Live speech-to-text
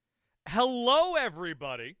Hello,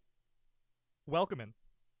 everybody. Welcome in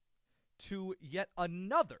to yet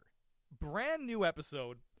another brand new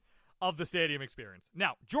episode of the Stadium Experience.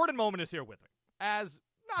 Now, Jordan Moment is here with me, as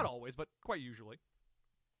not always, but quite usually.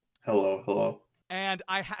 Hello. And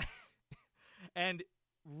and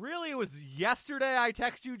really, it was yesterday I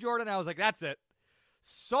texted you, Jordan. I was like, that's it.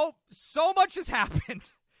 So much has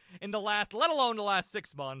happened in the last, let alone the last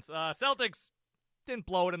 6 months. Celtics didn't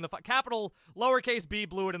blow it in the Capital, lowercase b,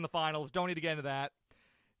 blew it in the finals. Don't need to get into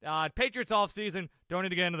that. Patriots offseason, don't need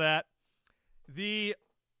to get into that. A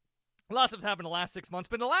lot of stuff's happened in the last 6 months,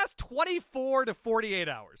 but in the last 24 to 48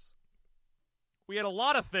 hours, we had a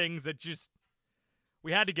lot of things that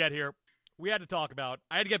we had to get here. We had to talk about.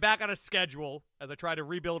 I had to get back on a schedule as I try to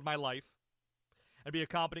rebuild my life and be a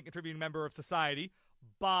competent, contributing member of society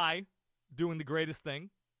by doing the greatest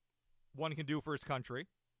thing one can do for his country.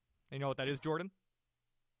 And you know what that is, Jordan?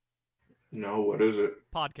 No, what is it?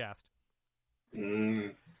 Podcast.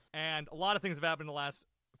 And a lot of things have happened in the last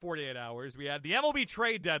 48 hours. We had the MLB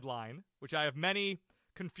Trade Deadline, which I have many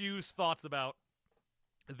confused thoughts about.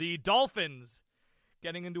 The Dolphins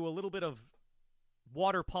getting into a little bit of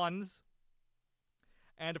water puns.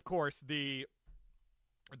 And, of course, the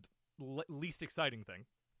least exciting thing,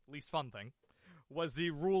 least fun thing, was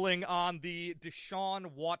the ruling on the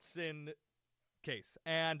Deshaun Watson case.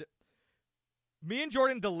 And me and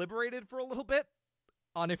Jordan deliberated for a little bit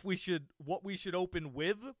on what we should open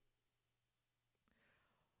with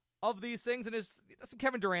of these things. And there's some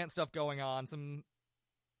Kevin Durant stuff going on, some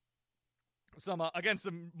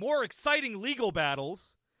more exciting legal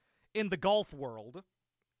battles in the golf world.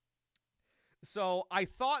 So I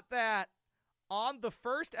thought that on the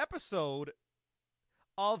first episode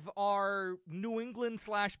of our New England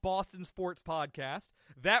 / Boston sports podcast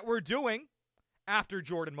that we're doing after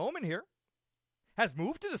Jordan Moment here has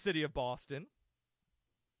moved to the city of Boston,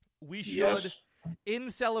 we should,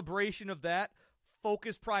 in celebration of that,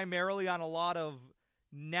 focus primarily on a lot of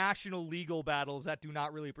national legal battles that do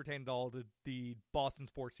not really pertain at all to the Boston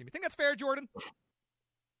sports team. You think that's fair, Jordan?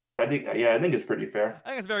 I think it's pretty fair. I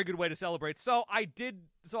think it's a very good way to celebrate. So I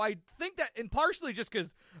think that, and partially just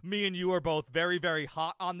because me and you are both very, very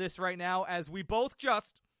hot on this right now, as we both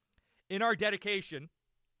just, in our dedication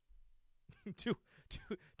to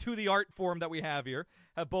the art form that we have here,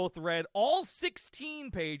 have both read all 16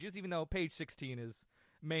 pages, even though page 16 is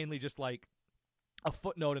mainly just like a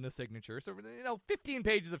footnote in a signature. So, 15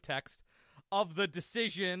 pages of text of the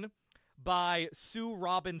decision by Sue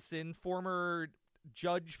Robinson, former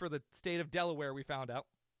judge for the state of Delaware, we found out,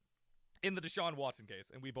 in the Deshaun Watson case.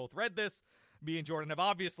 And we both read this. Me and Jordan have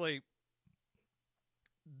obviously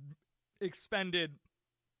expended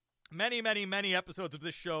many, many, many episodes of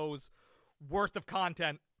this show's worth of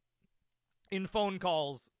content in phone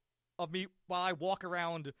calls of me while I walk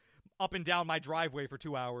around up and down my driveway for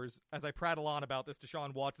 2 hours as I prattle on about this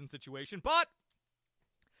Deshaun Watson situation. But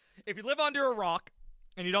if you live under a rock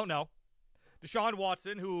and you don't know, Deshaun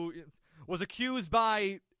Watson, who was accused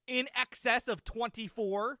by in excess of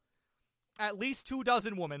 24, at least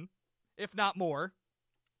 24 women, if not more,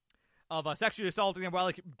 of sexually assaulting them while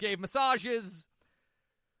he gave massages,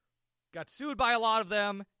 got sued by a lot of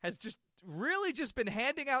them, has just been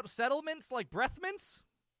handing out settlements like breath mints,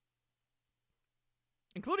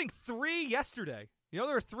 including 3 yesterday. There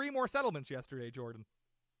were 3 more settlements yesterday, Jordan.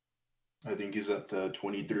 I think he's at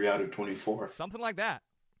 23 out of 24. Something like that.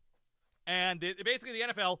 And basically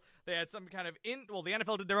the NFL, they had some kind of the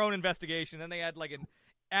NFL did their own investigation, and they had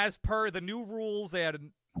as per the new rules, they had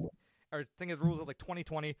I think it's rules of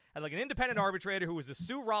 2020, had an independent arbitrator who was a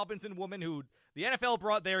Sue Robinson woman who the NFL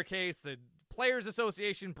brought their case, the Players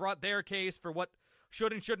Association brought their case for what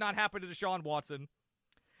should and should not happen to Deshaun Watson.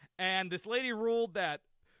 And this lady ruled that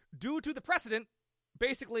due to the precedent,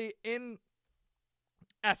 basically in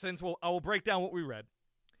essence, I will break down what we read.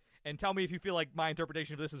 And tell me if you feel like my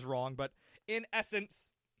interpretation of this is wrong. But in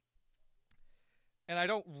essence, and I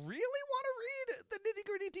don't really want to read the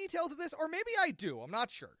nitty-gritty details of this, or maybe I do. I'm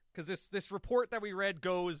not sure. Because this report that we read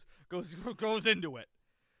goes into it.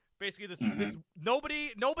 Basically, this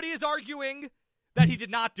nobody is arguing that he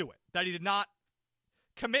did not do it. That he did not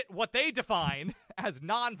commit what they define as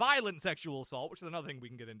non-violent sexual assault, which is another thing we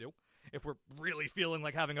can get into if we're really feeling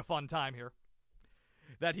like having a fun time here.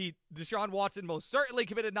 That Deshaun Watson most certainly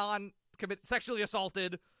sexually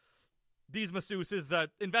assaulted these masseuses.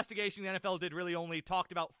 The investigation the NFL did really only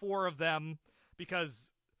talked about 4 of them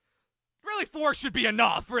because really 4 should be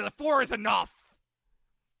enough. Really, 4 is enough.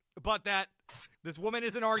 But that this woman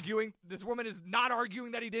is not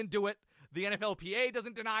arguing that he didn't do it. The NFLPA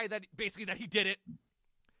doesn't deny that he did it.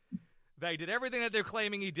 That he did everything that they're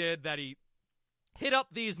claiming he did, that he hit up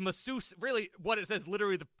these masseuse, really what it says,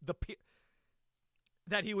 literally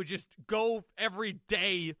that he would just go every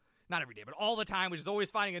day, not every day, but all the time, which is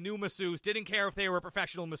always finding a new masseuse, didn't care if they were a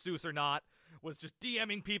professional masseuse or not, was just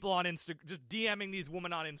DMing people on just DMing these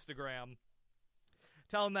women on Instagram,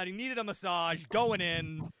 telling them that he needed a massage, going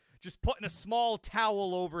in, just putting a small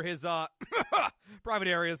towel over his private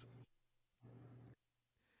areas,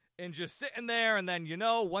 and just sitting there, and then,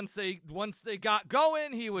 once they got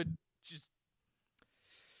going, he would just...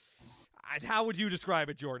 How would you describe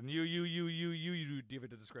it, Jordan? You give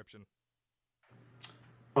it a description.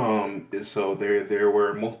 So there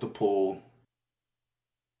were multiple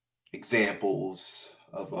examples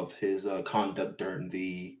of his conduct during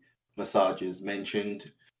the massages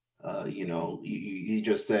mentioned. He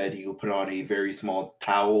just said he would put on a very small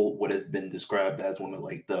towel, what has been described as one of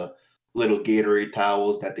like the little Gatorade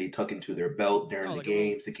towels that they tuck into their belt during the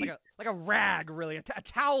games to keep like a rag, really. A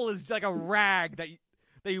towel is like a rag that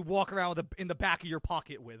you walk around with in the back of your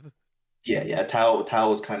pocket with. Yeah.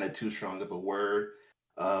 Towel is kind of too strong of a word.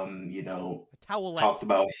 Towelette. Talked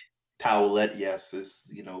about towelette. Yes,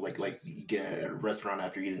 is like you get at a restaurant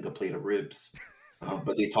after eating a plate of ribs.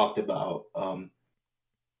 But they talked about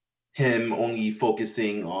him only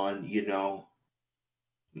focusing on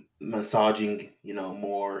massaging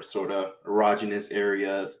more sort of erogenous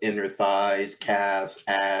areas, inner thighs, calves,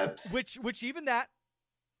 abs. Which even that.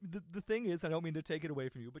 The thing is, I don't mean to take it away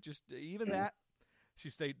from you, but just even that,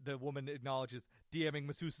 the woman acknowledges DMing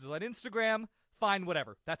masseuses on Instagram. Fine,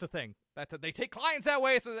 whatever. That's a thing. They take clients that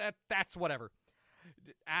way, so that's whatever.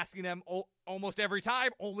 Asking them almost every time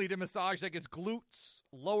only to massage like his glutes,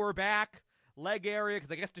 lower back, leg area,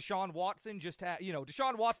 because I guess Deshaun Watson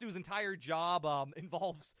Deshaun Watson, whose entire job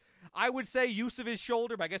involves, I would say, use of his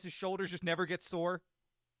shoulder, but I guess his shoulders just never get sore.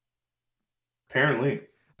 Apparently.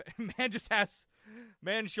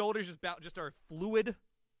 Man's shoulders just are fluid.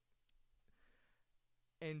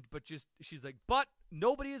 But she's like, but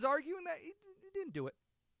nobody is arguing that he didn't do it.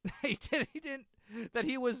 He didn't, that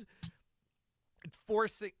he was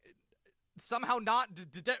forcing, somehow not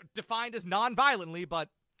defined as non-violently, but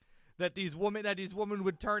that these women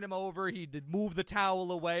would turn him over, he'd move the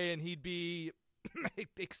towel away, and he'd be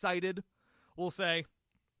excited, we'll say.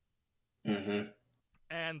 Mm-hmm.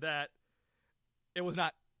 And that it was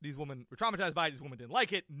not, these women were traumatized by it, these women didn't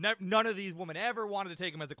like it, none of these women ever wanted to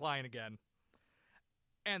take him as a client again.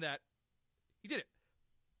 And that he did it.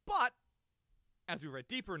 But, as we read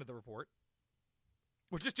deeper into the report,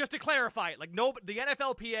 which is just to clarify it, like the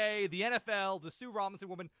NFLPA, the NFL, the Sue Robinson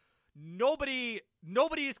woman, nobody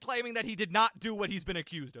is claiming that he did not do what he's been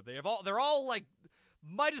accused of. They're all like,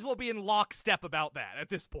 might as well be in lockstep about that at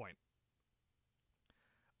this point.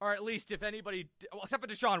 Or at least if anybody, well, except for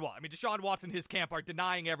Deshaun Watson. I mean, Deshaun Watson and his camp are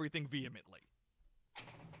denying everything vehemently.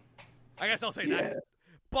 I guess I'll say that.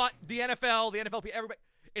 But the NFL, the NFLPA, everybody,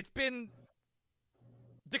 it's been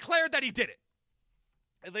declared that he did it.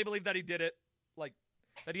 And they believe that he did it. Like,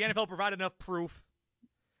 that the NFL provided enough proof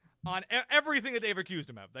on everything that they've accused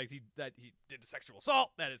him of. That he did sexual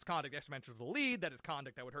assault, that his conduct detrimental to the lead, that his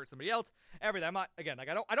conduct that would hurt somebody else. Everything. I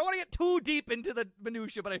don't want to get too deep into the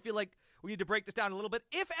minutia, but I feel like we need to break this down a little bit.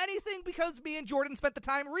 If anything, because me and Jordan spent the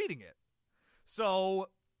time reading it. So,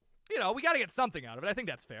 we got to get something out of it. I think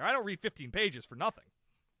that's fair. I don't read 15 pages for nothing.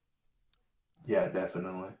 Yeah,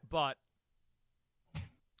 definitely. But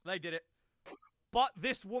they did it. But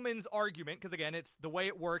this woman's argument, because again, it's the way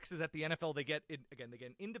it works is at the NFL they get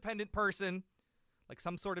an independent person, like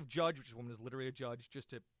some sort of judge, which this woman is literally a judge, just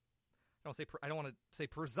to I don't want to say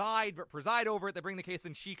preside, but preside over it. They bring the case,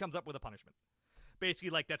 and she comes up with a punishment, basically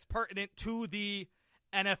like that's pertinent to the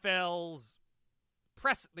NFL's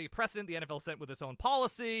the precedent the NFL sent with its own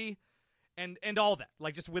policy, and all that,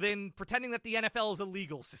 like just within pretending that the NFL is a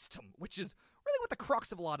legal system, which is really what the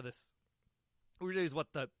crux of a lot of this. Really is what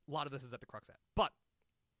a lot of this is at the crux at. But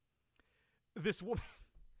this woman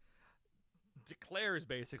declares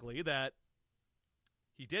basically that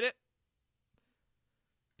he did it,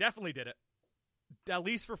 definitely did it, at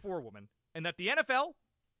least for 4 women, and that the NFL,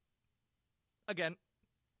 again,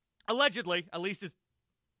 allegedly, at least is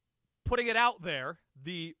putting it out there,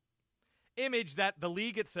 the image that the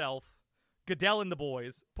league itself, Goodell and the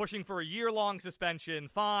boys, pushing for a year-long suspension,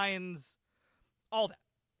 fines, all that.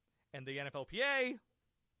 And the NFLPA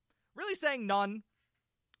really saying none,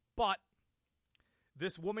 but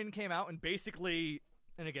this woman came out and basically,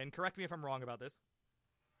 and again, correct me if I'm wrong about this,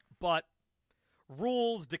 but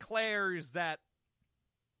declares that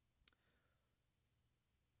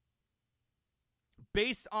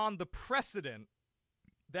based on the precedent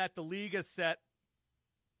that the league has set,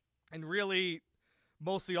 and really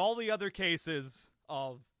mostly all the other cases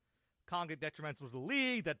of conduct detrimental to the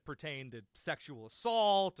league that pertain to sexual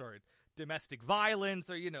assault or domestic violence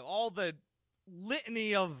or, all the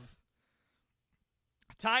litany of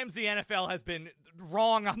times the NFL has been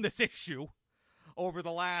wrong on this issue over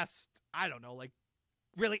the last, I don't know,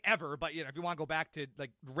 really ever. But, if you want to go back to,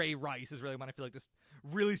 Ray Rice is really when I feel like this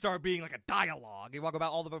really started being a dialogue. You want to go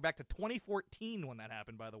all the way back to 2014 when that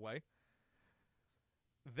happened, by the way.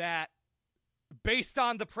 That, based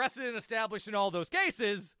on the precedent established in all those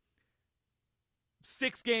cases,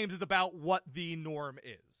 6 games is about what the norm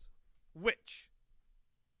is. Which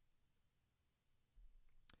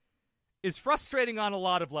is frustrating on a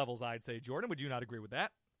lot of levels, I'd say. Jordan, would you not agree with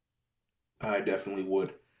that? I definitely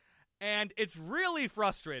would. And it's really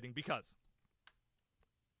frustrating because,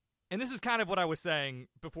 and this is kind of what I was saying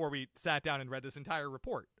before we sat down and read this entire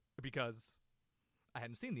report, because I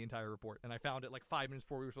hadn't seen the entire report, and I found it 5 minutes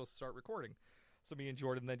before we were supposed to start recording. So me and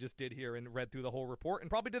Jordan then just did here and read through the whole report and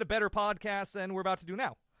probably did a better podcast than we're about to do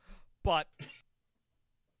now. But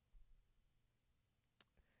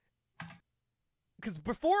because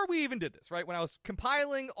before we even did this, right, when I was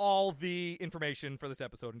compiling all the information for this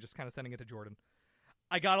episode and just kind of sending it to Jordan,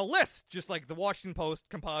 I got a list, just like the Washington Post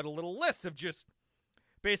compiled a little list of just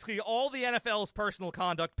basically all the NFL's personal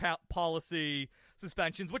conduct policy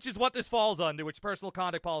suspensions, which is what this falls under, which personal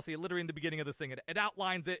conduct policy, literally in the beginning of this thing, it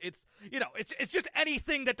outlines it. It's, it's just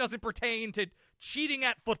anything that doesn't pertain to cheating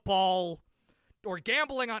at football or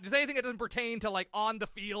gambling on, just anything that doesn't pertain to on the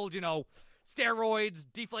field, steroids,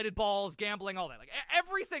 deflated balls, gambling, all that.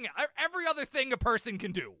 Everything, every other thing a person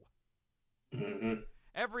can do. Mm-hmm.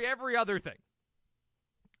 Every other thing.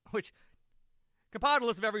 Which compiled a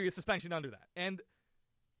list of every suspension under that. And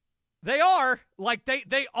they are,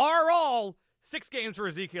 they are all 6 games for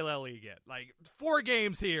Ezekiel Elliott. 4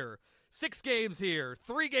 games here, 6 games here,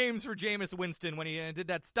 3 games for Jameis Winston when he did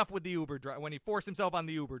that stuff with the Uber driver, when he forced himself on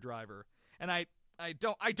the Uber driver. And I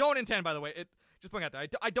don't intend, by the way, just point out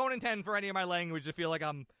that I don't intend for any of my language to feel like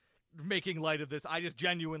I'm making light of this. I just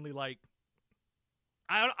genuinely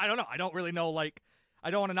I don't know. I don't really know, I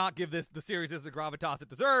don't want to not give this the seriousness, the gravitas it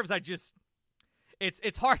deserves.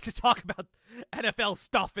 It's hard to talk about NFL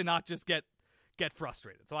stuff and not just get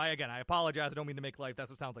frustrated. So I apologize. I don't mean to make life. That's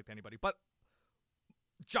what it sounds like to anybody. But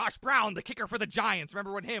Josh Brown, the kicker for the Giants,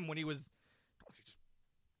 remember when he was just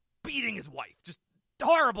beating his wife, just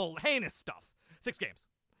horrible, heinous stuff. 6 games.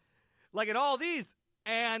 In all these,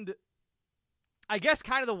 and I guess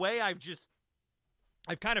kind of the way I've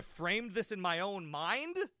kind of framed this in my own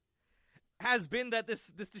mind has been that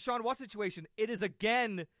this Deshaun Watson situation, it is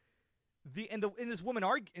again and this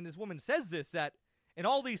woman says this, that in a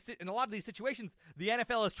lot of these situations, the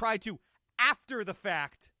NFL has tried to, after the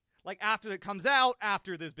fact, after it comes out,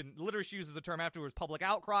 after there's been, literacy uses the term, after there was public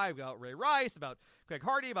outcry about Ray Rice, about Craig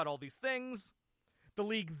Hardy, about all these things, the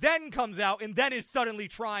league then comes out and then is suddenly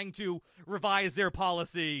trying to revise their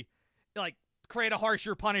policy, create a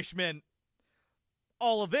harsher punishment,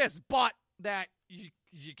 all of this, but that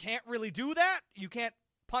you can't really do that. You can't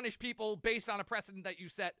punish people based on a precedent that you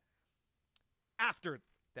set after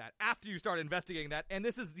that, after you start investigating that. And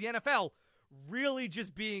this is the NFL really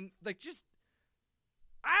just being, I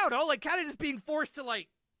don't know, kind of just being forced to,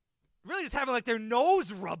 really just having, their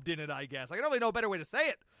nose rubbed in it, I guess. I don't really know a better way to say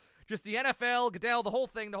it. Just the NFL, Goodell, the whole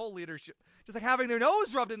thing, the whole leadership, just having their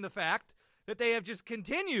nose rubbed in the fact that they have just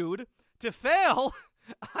continued to fail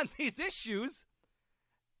on these issues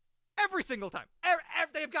every single time.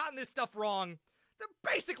 They've gotten this stuff wrong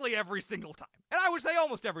basically every single time. And I would say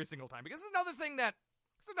almost every single time, because it's another thing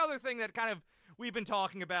that kind of we've been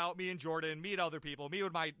talking about, me and Jordan, me and other people, me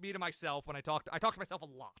to myself when I talk to myself a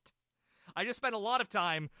lot. I just spend a lot of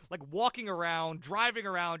time walking around, driving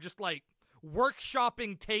around, just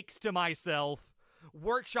workshopping takes to myself,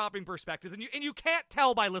 workshopping perspectives, and you can't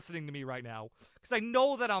tell by listening to me right now, because I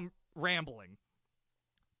know that I'm rambling.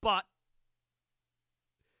 But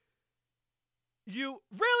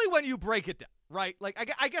really, when you break it down, right?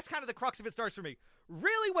 I guess kind of the crux of it starts for me.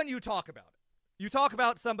 Really, when you talk about it, you talk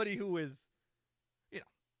about somebody who is,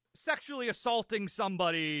 sexually assaulting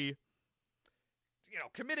somebody,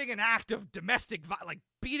 committing an act of domestic violence,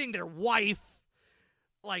 beating their wife,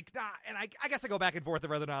 and I guess I go back and forth of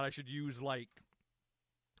whether or not I should use,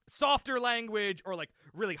 softer language or,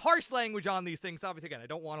 really harsh language on these things. Obviously, again, I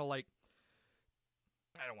don't want to,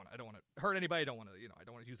 I don't want to hurt anybody. I don't want to, I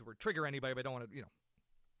don't want to use the word trigger anybody, but I don't want to,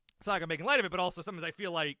 it's not like I'm making light of it, but also sometimes I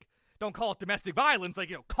feel don't call it domestic violence,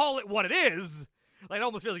 call it what it is. It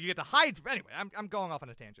almost feels like you get to hide from, anyway, I'm going off on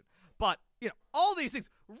a tangent. But, all these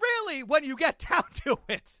things, really, when you get down to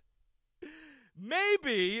it,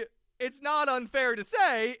 maybe it's not unfair to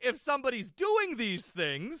say if somebody's doing these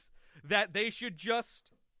things that they should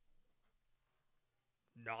just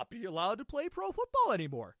not be allowed to play pro football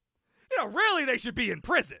anymore. Really, they should be in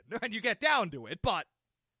prison when you get down to it, but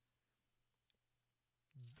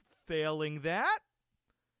failing that,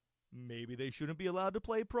 maybe they shouldn't be allowed to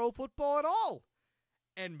play pro football at all.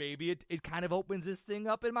 And maybe it kind of opens this thing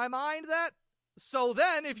up in my mind that, so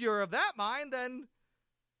then, if you're of that mind, then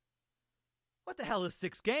what the hell is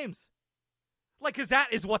 6 games? Because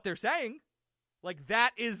that is what they're saying.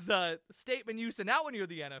 That is the statement you send out when you're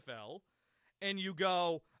the NFL, and you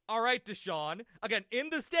go, all right, Deshaun, again, in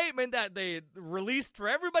the statement that they released for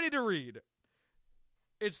everybody to read,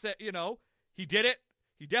 it said, he did it.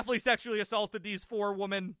 He definitely sexually assaulted these 4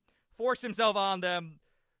 women, forced himself on them,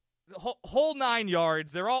 the whole 9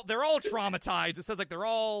 yards. They're all traumatized. It says they're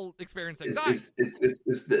all experiencing anxiety.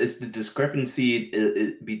 It's the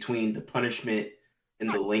discrepancy between the punishment and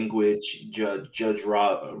the language. Judge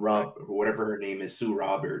Rob, or whatever her name is, Sue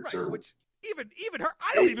Roberts, right, which even her,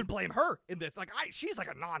 I don't even blame her in this. She's a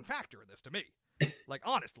non-factor in this to me.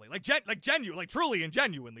 Honestly, genuine, truly and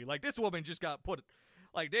genuinely, this woman just got put.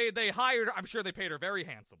 They hired her. I'm sure they paid her very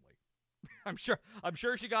handsomely. I'm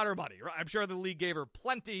sure she got her money. Right? I'm sure the league gave her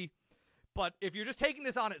plenty. But if you're just taking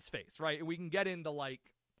this on its face, right, and we can get into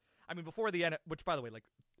before the which by the way,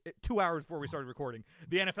 2 hours before we started recording,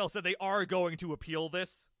 the NFL said they are going to appeal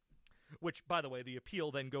this. Which, by the way, the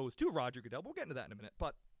appeal then goes to Roger Goodell. We'll get into that in a minute.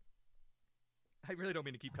 But I really don't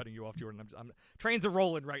mean to keep cutting you off, Jordan. Trains are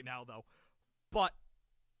rolling right now, though. But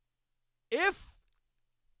if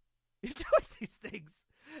you're doing these things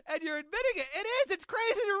and you're admitting it, it's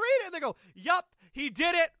crazy to read it. And they go, yup, he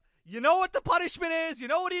did it. You know what the punishment is. You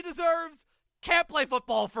know what he deserves. Can't play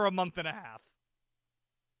football for a month and a half.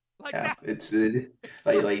 That. It's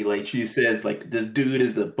like she says, this dude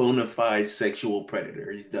is a bona fide sexual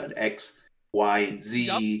predator. He's done X, Y, and Z.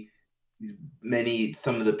 Yep.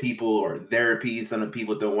 Some of the people are therapies. Some of the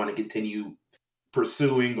people don't want to continue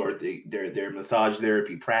pursuing or their massage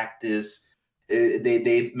therapy practice.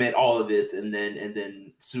 They met all of this, and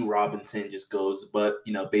then Sue Robinson just goes, but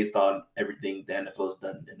based on everything the NFL has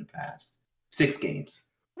done in the past, 6 games,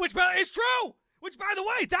 which is true. Which, by the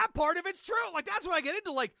way, that part of it's true. That's what I get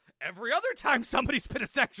into. Every other time somebody's been a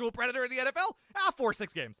sexual predator in the NFL,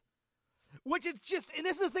 4-6 games. Which is just, and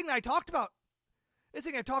this is the thing that I talked about. This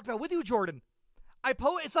thing I talked about with you, Jordan.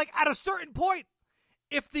 It's at a certain point,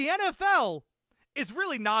 if the NFL is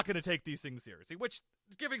really not going to take these things seriously, which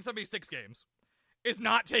giving somebody 6 games is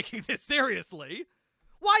not taking this seriously,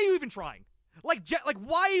 why are you even trying? Why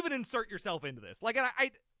even insert yourself into this? I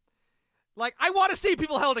want to see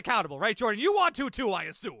people held accountable, right, Jordan? You want to too, I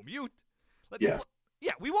assume. Yes.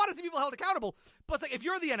 Yeah, we want to see people held accountable. But if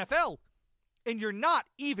you're the NFL and you're not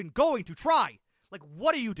even going to try,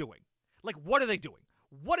 what are you doing? What are they doing?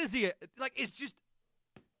 What is it's just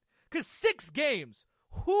because 6 games.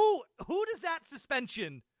 Who does that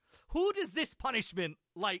suspension? Who does this punishment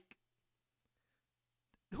Who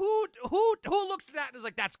looks at that and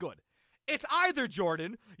is that's good? It's either,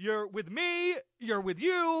 Jordan, you're with me, you're with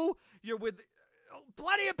you, you're with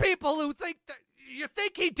plenty of people who think that you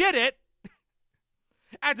think he did it.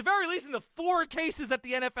 At the very least, in the 4 cases that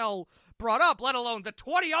the NFL brought up, let alone the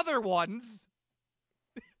 20 other ones,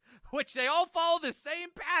 which they all follow the same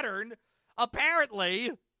pattern,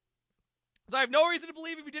 apparently. So I have no reason to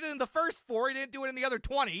believe if he did it in the first 4, he didn't do it in the other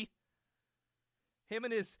 20. Him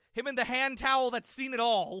and the hand towel that's seen it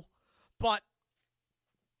all. But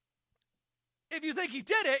if you think he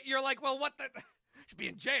did it, you're well, what the? Should be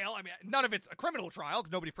in jail. None of it's a criminal trial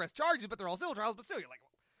because nobody pressed charges, but they're all civil trials. But still, you're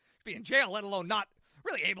should be in jail, let alone not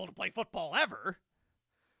really able to play football ever.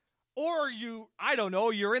 Or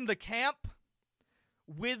you're in the camp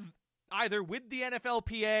with the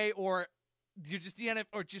NFLPA or you're just the NFL,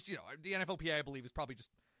 or just the NFLPA. I believe is probably just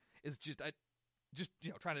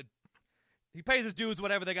trying to. He pays his dues,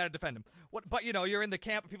 whatever, they got to defend him. But you're in the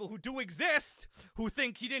camp of people who do exist, who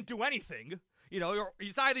think he didn't do anything.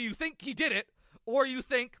 It's either you think he did it, or you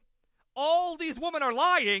think all these women are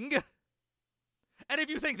lying. And if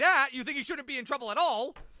you think that, you think he shouldn't be in trouble at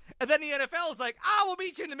all. And then the NFL is we'll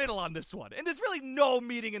meet you in the middle on this one. And there's really no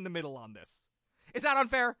meeting in the middle on this. Is that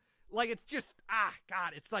unfair? It's just,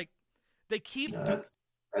 God, it's they keep... That's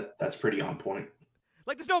pretty on point.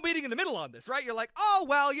 There's no meeting in the middle on this, right? You're oh,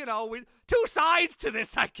 well, 2 sides to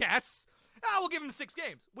this, I guess. We'll give him 6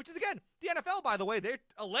 games. Which is, again, the NFL, by the way, they're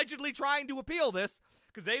allegedly trying to appeal this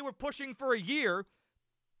because they were pushing for a year.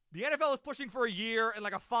 The NFL is pushing for a year and,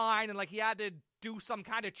 a fine, and, he had to do some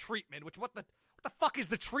kind of treatment, which, what the fuck is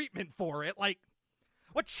the treatment for it?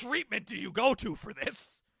 What treatment do you go to for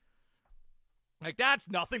this? That's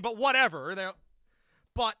nothing, but whatever.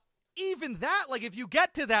 But even that, if you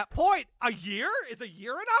get to that point, a year? Is a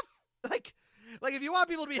year enough? Like, if you want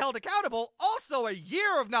people to be held accountable, also a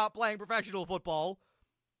year of not playing professional football,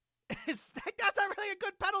 that's not really a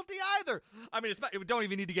good penalty either. I mean, we don't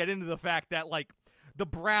even need to get into the fact that, like, the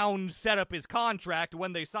Browns set up his contract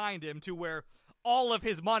when they signed him to where all of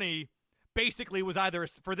his money basically was either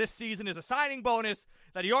for this season as a signing bonus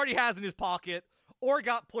that he already has in his pocket or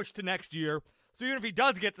got pushed to next year. So even if he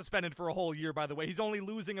does get suspended for a whole year, by the way, he's only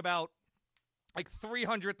losing about like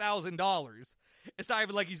 $300,000. It's not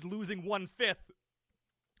even like he's losing 1/5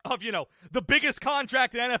 of, you know, the biggest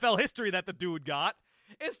contract in NFL history that the dude got.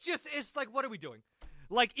 It's like, what are we doing?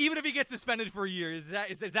 Like, even if he gets suspended for a year,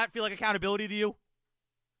 does that feel like accountability to you?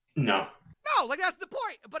 No. No, like, that's the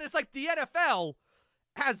point. But it's like the NFL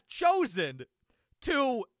has chosen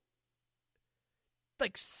to,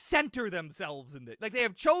 like, center themselves in it. Like, they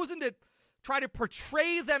have chosen to try to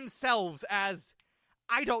portray themselves as,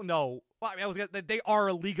 I don't know. Well, I mean, they are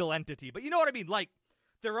a legal entity, but you know what I mean? Like,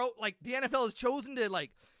 the NFL has chosen to,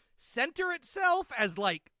 like, center itself as,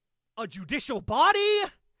 like, a judicial body,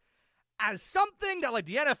 as something that, like,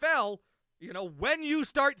 the NFL, you know, when you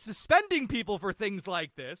start suspending people for things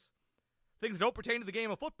like this, things that don't pertain to the game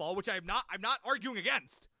of football, which I'm not arguing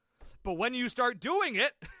against, but when you start doing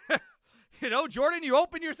it, you know, Jordan, you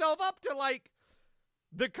open yourself up to, like,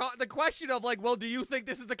 the question of, like, well, do you think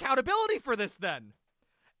this is accountability for this then?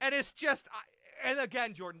 And it's just, and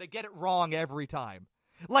again, Jordan, they get it wrong every time.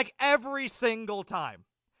 Like, every single time.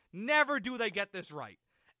 Never do they get this right.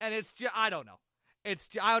 And it's just, I don't know.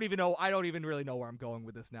 I don't even really know where I'm going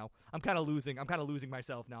with this now. I'm kind of losing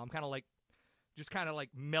myself now. I'm kind of like, just kind of like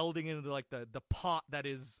melding into like the pot that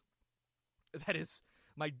is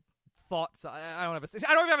my thoughts. I don't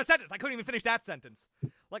even have a sentence. I couldn't even finish that sentence.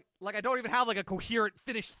 Like I don't even have like a coherent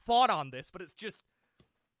finished thought on this, but it's just,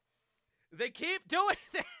 they keep doing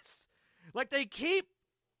this. Like, they keep,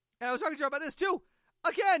 and I was talking to you about this too.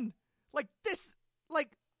 Again, like this,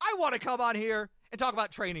 like, I want to come on here and talk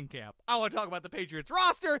about training camp. I want to talk about the Patriots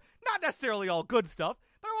roster, not necessarily all good stuff,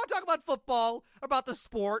 but I want to talk about football, about the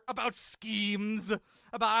sport, about schemes,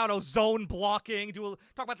 about, I don't know, zone blocking, talk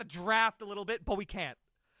about the draft a little bit, but we can't.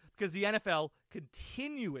 Because the NFL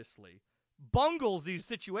continuously bungles these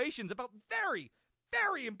situations about very,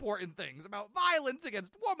 very important things, about violence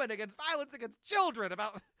against women, against violence against children,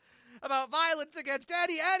 about violence against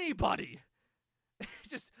anybody. It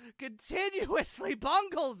just continuously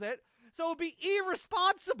bungles it, so it would be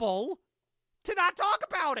irresponsible to not talk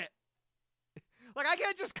about it. Like, I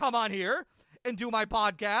can't just come on here and do my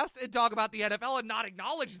podcast and talk about the NFL and not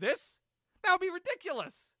acknowledge this. That would be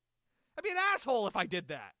ridiculous. I'd be an asshole if I did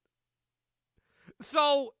that.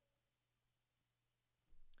 So,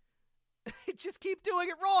 just keep doing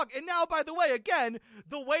it wrong. And now, by the way, again,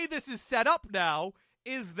 the way this is set up now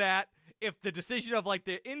is that if the decision of, like,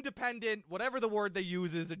 the independent, whatever the word they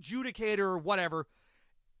use is, adjudicator or whatever,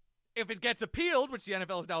 if it gets appealed, which the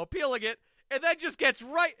NFL is now appealing it, and then just gets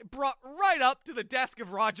brought right up to the desk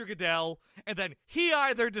of Roger Goodell, and then he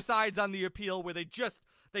either decides on the appeal where they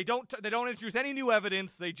don't introduce any new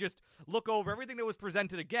evidence, they just look over everything that was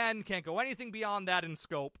presented again, can't go anything beyond that in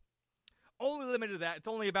scope. Only limited to that. It's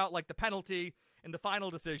only about, like, the penalty and the final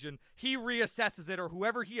decision. He reassesses it, or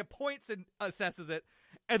whoever he appoints and assesses it,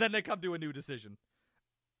 and then they come to a new decision.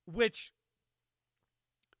 Which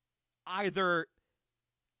either,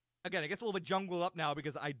 again, it gets a little bit jungled up now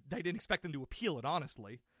because I didn't expect them to appeal it,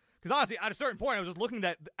 honestly. Because honestly, at a certain point, I was just looking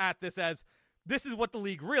at this as, this is what the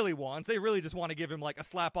league really wants. They really just want to give him, like, a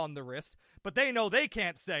slap on the wrist. But they know they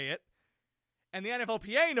can't say it. And the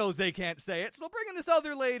NFLPA knows they can't say it. So they'll bring in this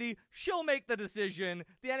other lady. She'll make the decision.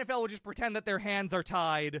 The NFL will just pretend that their hands are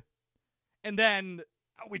tied. And then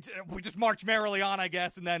we just march merrily on, I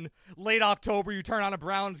guess. And then late October, you turn on a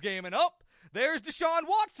Browns game and, oh, there's Deshaun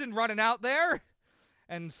Watson running out there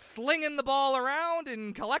and slinging the ball around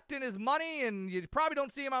and collecting his money. And you probably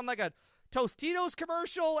don't see him on, like, a Tostitos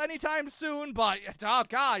commercial anytime soon. But, oh,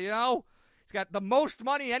 God, you know, he's got the most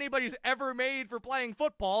money anybody's ever made for playing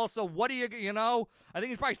football. So what do you know? I think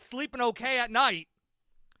he's probably sleeping okay at night.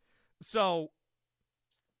 So,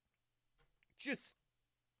 just,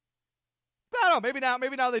 I don't know,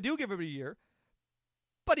 maybe now they do give him a year.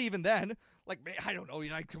 But even then, like, I don't know,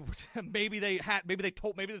 like, maybe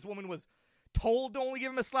this woman was told to only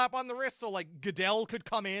give him a slap on the wrist so, like, Goodell could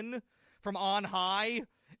come in from on high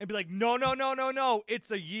and be like, no,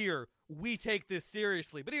 it's a year. We take this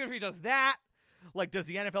seriously. But even if he does that, like, does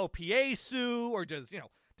the NFLPA sue, or does, you know,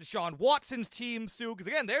 Deshaun Watson's team sue?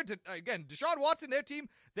 Because again, Deshaun Watson, their team,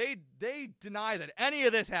 they deny that any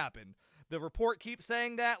of this happened. The report keeps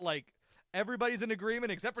saying that, like, everybody's in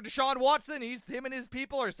agreement except for Deshaun Watson. Him and his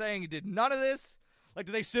people are saying he did none of this. Like,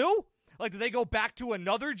 do they sue? Like, do they go back to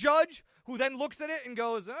another judge who then looks at it and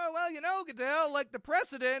goes, oh, well, Goodell, like the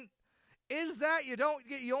precedent is that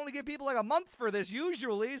you only give people like a month for this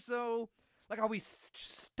usually. So like, are we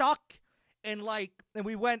stuck in like, and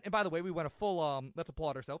by the way, we went a full, let's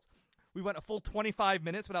applaud ourselves. We went a full 25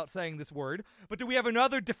 minutes without saying this word. But do we have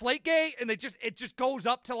another Deflategate? And it just goes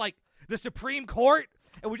up to like the Supreme Court,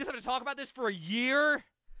 and we just have to talk about this for a year.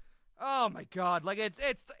 Oh my God! Like and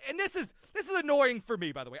this is annoying for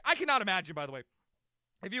me. By the way, I cannot imagine. By the way,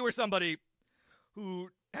 if you were somebody who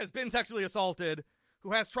has been sexually assaulted,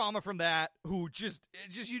 who has trauma from that, who just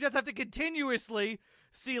you just have to continuously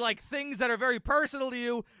see like things that are very personal to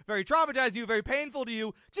you, very traumatized to you, very painful to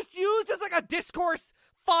you, just used as like a discourse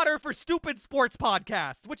fodder for stupid sports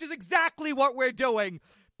podcasts, which is exactly what we're doing.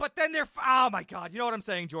 But then oh my God, you know what I'm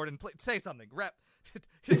saying, Jordan? Say something.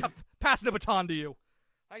 Passing the baton to you.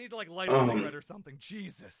 I need to like light a cigarette or something.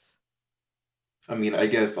 Jesus. I mean, I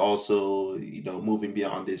guess also, moving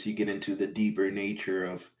beyond this, you get into the deeper nature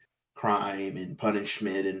of crime and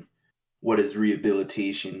punishment and what is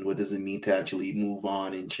rehabilitation, what does it mean to actually move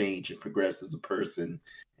on and change and progress as a person,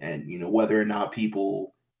 and whether or not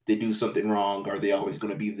people, they do something wrong, are they always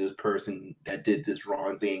going to be this person that did this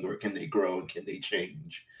wrong thing, or can they grow and can they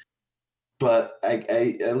change? But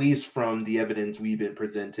I at least from the evidence we've been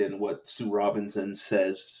presented and what Sue Robinson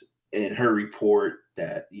says in her report,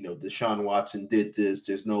 that Deshaun Watson did this,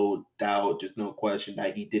 there's no doubt, there's no question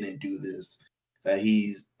that he didn't do this, that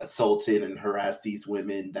he's assaulted and harassed these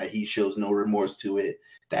women, that he shows no remorse to it,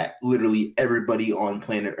 that literally everybody on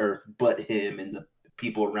planet Earth but him and the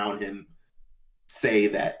people around him say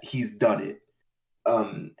that he's done it.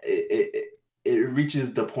 It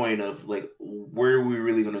reaches the point of like, where are we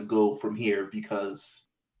really going to go from here? Because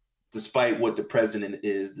despite what the president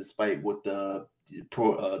is, despite what the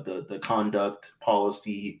conduct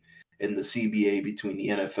policy and the CBA between the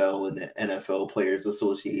NFL and the NFL Players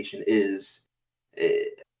Association is,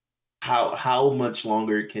 how much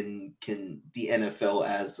longer can the NFL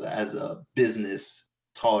as a business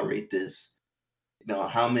tolerate this?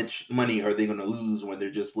 How much money are they going to lose when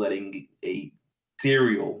they're just letting a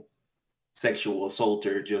serial sexual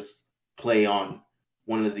assaulter just play on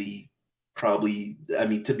one of the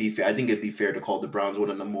to be fair, I think it'd be fair to call the Browns one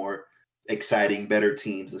of the more exciting, better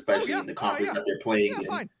teams, especially in the conference that they're playing in.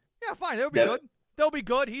 Fine. Yeah, fine. They'll be good. They'll be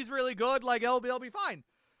good. He's really good. Like, they'll be fine.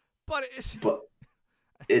 But it's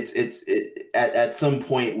at some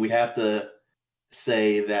point we have to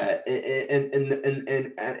say that,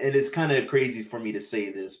 and it's kind of crazy for me to say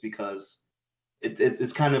this because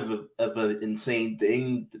it's kind of an insane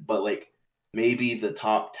thing, but like, maybe the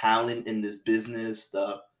top talent in this business,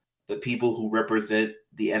 the people who represent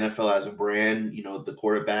the NFL as a brand, the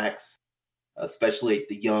quarterbacks, especially like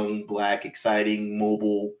the young, black, exciting,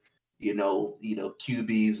 mobile,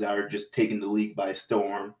 QBs that are just taking the league by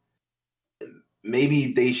storm.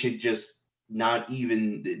 Maybe they should just not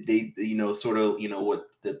even what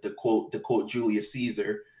the quote Julius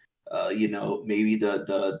Caesar, maybe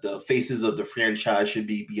the faces of the franchise should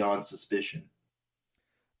be beyond suspicion.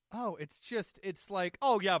 Oh, it's like,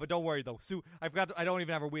 oh yeah, but don't worry though, Sue. I don't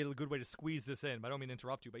even have a good way to squeeze this in. But I don't mean to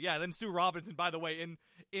interrupt you. But yeah, then Sue Robinson, by the way,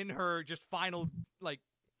 in her just final like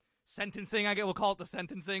sentencing, we'll call it the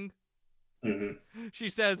sentencing. Mm-hmm. She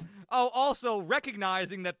says, oh, also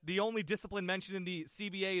recognizing that the only discipline mentioned in the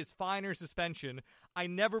CBA is fine or suspension, I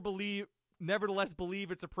nevertheless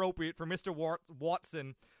believe it's appropriate for Mr.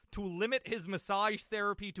 Watson to limit his massage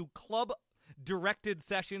therapy to club-directed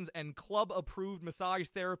sessions and club-approved massage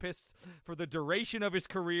therapists for the duration of his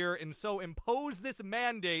career, and so impose this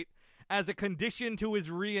mandate as a condition to his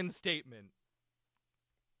reinstatement.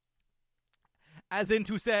 As in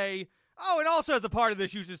to say, oh, and also as a part of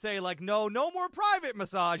this, you should say, like, no more private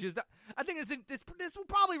massages. I think this will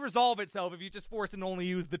probably resolve itself if you just force him to only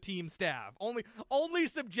use the team staff. Only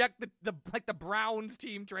subject the Browns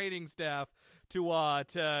team training staff to oh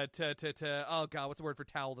god, what's the word for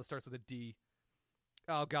towel that starts with a D?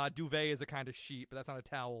 Oh god, duvet is a kind of sheet, but that's not a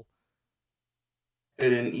towel.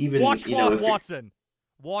 And then even washcloth Watson.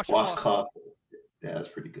 Washcloth. Yeah, that's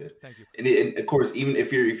pretty good. Thank you. And of course, even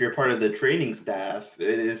if you're part of the training staff,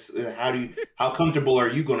 it is how comfortable are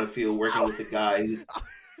you going to feel working with a guy who's,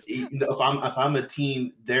 if I'm a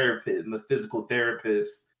team therapist, I'm a physical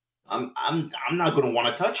therapist, I'm not going to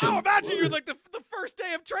want to touch him. Oh, imagine you're like the first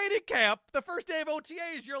day of training camp, the first day of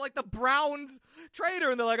OTAs, you're like the Browns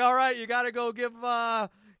trainer, and they're like, all right, you got to go give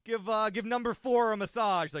number 4 a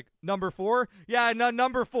massage. Like, number 4? Yeah,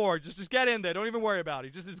 number 4. Just get in there. Don't even worry about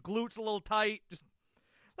it. Just his glutes a little tight. Just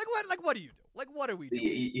what do you do? Like, what are we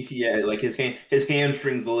doing? Yeah, like his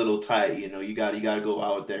hamstrings a little tight. You got to go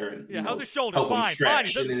out there and how's his shoulder? Fine.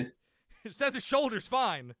 It says his shoulder's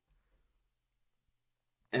fine.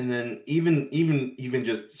 And then even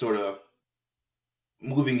just sort of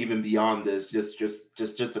moving even beyond this, just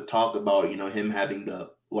to talk about, you know, him having the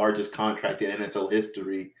largest contract in NFL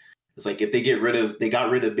history. It's like if they got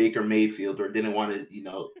rid of Baker Mayfield, or didn't want to, you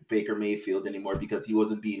know, Baker Mayfield anymore because he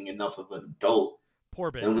wasn't being enough of an adult. Poor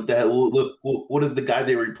Baker. And what the hell? Look, what is the guy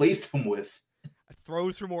they replaced him with?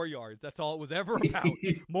 Throws for more yards. That's all it was ever about.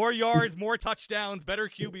 More yards, more touchdowns, better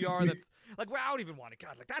QBR. That's like, well, I don't even want to.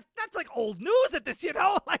 God, like that's like old news at this, you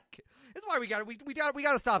know. Like, that's why we got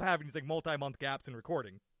to stop having these like multi-month gaps in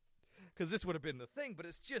recording, because this would have been the thing. But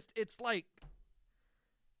it's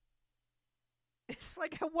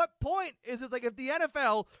like at what point is it like if the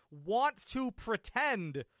NFL wants to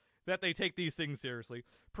pretend that they take these things seriously,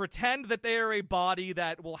 pretend that they are a body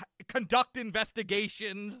that will conduct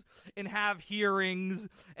investigations and have hearings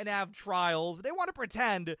and have trials. They want to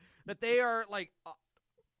pretend that they are like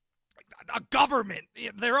a government,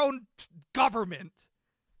 their own government.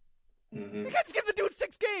 Mm-hmm. You can't just give the dude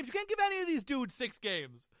 6 games. You can't give any of these dudes 6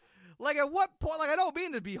 games. Like, at what point, like, I don't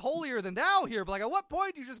mean to be holier than thou here, but like, at what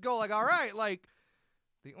point do you just go like, all right, like,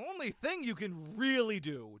 the only thing you can really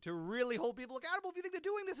do to really hold people accountable if you think they're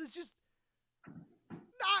doing this is just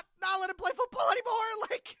not let him play football anymore.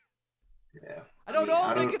 Like, yeah, I don't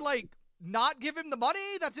know if they could like not give him the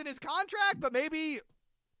money that's in his contract, but maybe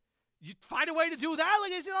you find a way to do that.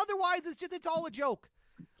 Like, otherwise it's all a joke.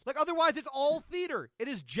 Like, otherwise it's all theater. It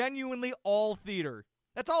is genuinely all theater.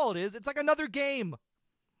 That's all it is. It's like another game.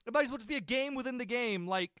 It might as well just be a game within the game.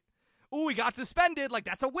 Like, ooh, he got suspended. Like,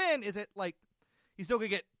 that's a win. Is it like? He's still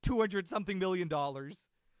going to get $200-something million.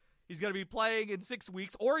 He's going to be playing in 6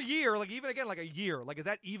 weeks or a year. Like, even again, like a year. Like, is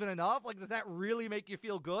that even enough? Like, does that really make you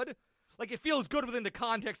feel good? Like, it feels good within the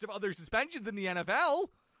context of other suspensions in the NFL.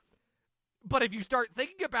 But if you start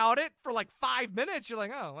thinking about it for like 5 minutes, you're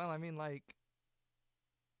like, oh, well, I mean, like,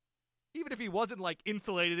 even if he wasn't like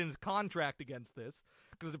insulated in his contract against this,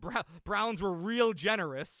 because the Browns were real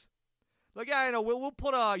generous. Like, yeah, I know, we'll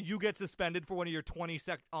put you get suspended for one of your 20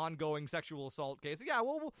 ongoing sexual assault cases. Yeah,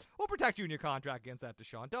 we'll protect you in your contract against that,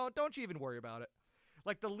 Deshaun. Don't you even worry about it.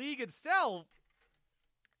 Like, the league itself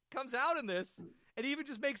comes out in this and even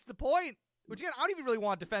just makes the point, which, again, I don't even really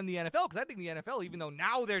want to defend the NFL, because I think the NFL, even though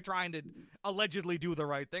now they're trying to allegedly do the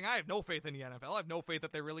right thing, I have no faith in the NFL. I have no faith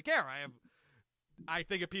that they really care. I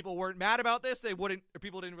think if people weren't mad about this, they wouldn't, or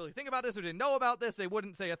people didn't really think about this or didn't know about this, they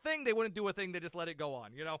wouldn't say a thing, they wouldn't do a thing, they just let it go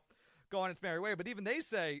on, you know? Go on its merry way. But even they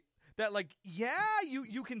say that, like, yeah,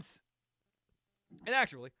 you can, and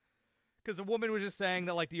actually, because the woman was just saying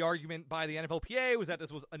that, like, the argument by the NFLPA was that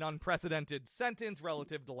this was an unprecedented sentence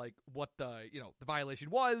relative to, like, what the violation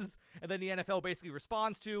was, and then the NFL basically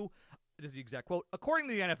responds to, it is the exact quote, according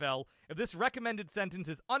to the NFL, if this recommended sentence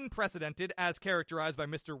is unprecedented as characterized by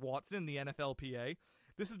Mr. Watson in the NFLPA,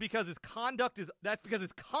 that's because his conduct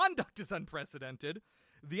is unprecedented.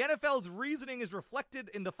 The NFL's reasoning is reflected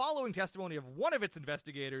in the following testimony of one of its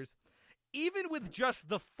investigators. Even with just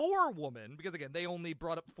the 4 women, because again, they only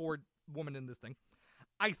brought up 4 women in this thing,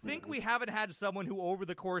 I think we haven't had someone who over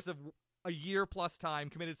the course of a year plus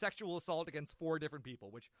time committed sexual assault against 4 different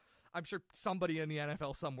people, which I'm sure somebody in the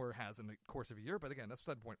NFL somewhere has in the course of a year, but again, that's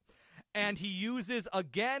beside the point. And he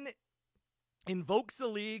invokes the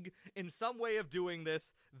league in some way of doing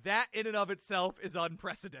this. That in and of itself is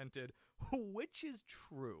unprecedented. Which is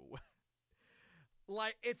true.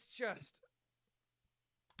 Like, it's just,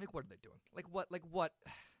 like, what are they doing? Like, what?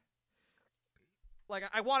 Like,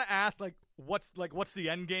 I want to ask, what's the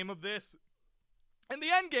end game of this? And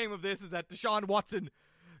the end game of this is that Deshaun Watson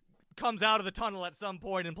comes out of the tunnel at some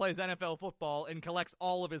point and plays NFL football and collects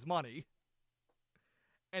all of his money.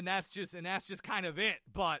 And that's just kind of it,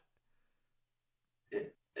 but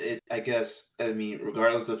I guess, I mean,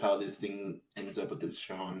 regardless of how this thing ends up with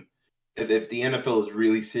Deshaun, if the NFL is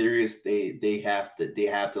really serious, they have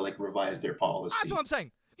to like revise their policy. That's what I'm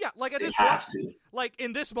saying. Yeah, like at they this have point, to. Like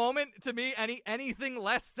in this moment, to me, anything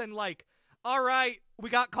less than like, all right, we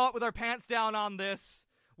got caught with our pants down on this.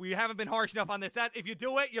 We haven't been harsh enough on this. That if you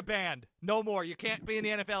do it, you're banned. No more. You can't be in the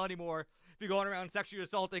NFL anymore. If you're going around sexually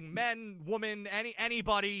assaulting men, women,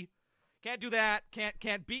 anybody, can't do that.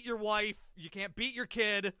 Can't beat your wife. You can't beat your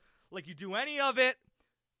kid. Like, you do any of it,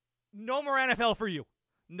 no more NFL for you.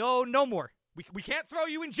 No more. We can't throw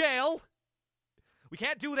you in jail. We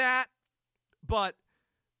can't do that. But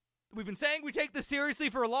we've been saying we take this seriously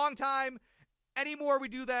for a long time. Any more we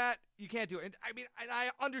do that, you can't do it. And I mean, and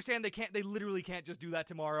I understand they literally can't just do that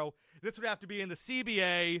tomorrow. This would have to be in the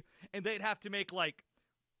CBA, and they'd have to make like,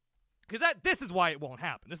 because this is why it won't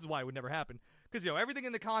happen. This is why it would never happen. Because, everything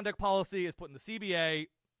in the conduct policy is put in the CBA,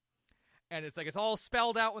 And it's like it's all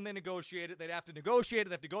spelled out when they negotiate it. They'd have to negotiate it.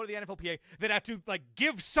 They'd have to go to the NFLPA. They'd have to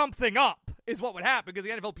give something up is what would happen because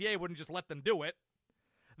the NFLPA wouldn't just let them do it.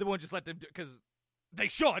 They wouldn't just let them do it because they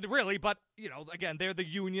should, really. But, again, they're the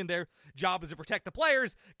union. Their job is to protect the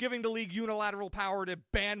players. Giving the league unilateral power to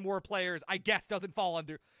ban more players, I guess, doesn't fall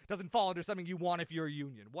under something you want if you're a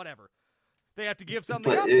union. Whatever. They have to give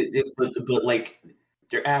something up. But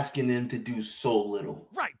they're asking them to do so little.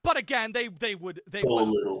 Right, but again, they would.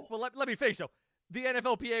 Little. Well, let me finish, though. The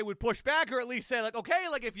NFLPA would push back or at least say, okay,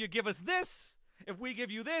 if you give us this, if we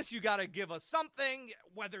give you this, you got to give us something,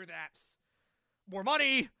 whether that's more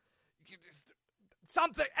money,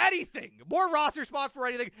 something, anything, more roster spots for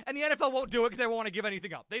anything, and the NFL won't do it because they won't want to give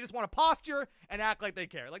anything up. They just want to posture and act like they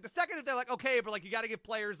care. The second if they're okay, but you got to give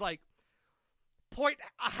players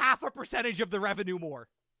 0.5% of the revenue more.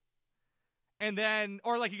 And then,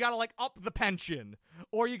 or you gotta up the pension,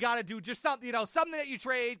 or you gotta do just something, something that you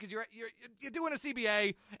trade because you're doing a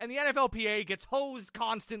CBA, and the NFLPA gets hosed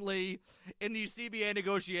constantly in these CBA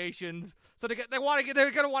negotiations. So they're gonna want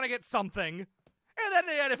to get something, and then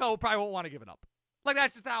the NFL probably won't want to give it up.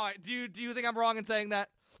 That's just how do you think I'm wrong in saying that?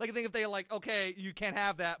 I think if they okay, you can't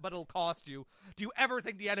have that, but it'll cost you. Do you ever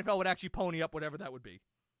think the NFL would actually pony up whatever that would be?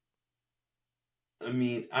 I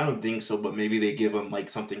mean, I don't think so, but maybe they give them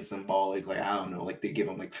something symbolic, I don't know, they give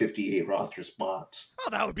them 58 roster spots.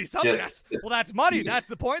 Oh, that would be something. That's money. Yeah. That's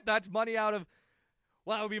the point. That's money out of,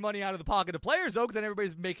 that would be money out of the pocket of players, though, because then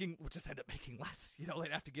everybody's will just end up making less.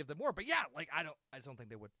 They'd have to give them more. But yeah, I just don't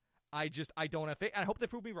think they would. I don't have faith. I hope they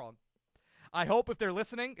prove me wrong. I hope if they're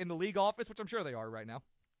listening in the league office, which I'm sure they are right now,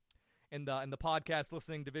 in the podcast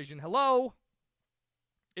listening division, hello.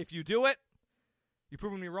 If you do it, you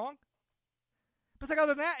proving me wrong. But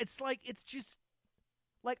other than that, it's just,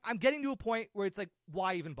 I'm getting to a point where it's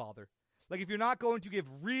why even bother? If you're not going to give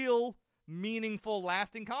real, meaningful,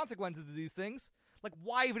 lasting consequences to these things,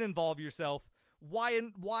 why even involve yourself? Why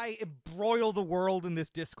embroil the world in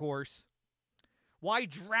this discourse? Why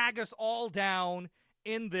drag us all down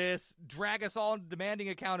in this, drag us all into demanding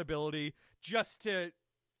accountability just to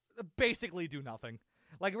basically do nothing?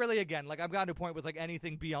 Really, again, I've gotten to a point where it's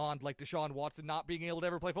anything beyond, Deshaun Watson not being able to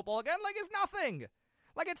ever play football again, it's nothing.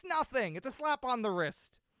 It's nothing. It's a slap on the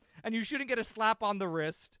wrist. And you shouldn't get a slap on the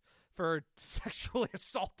wrist for sexually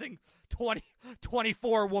assaulting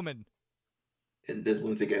 24 women. And then,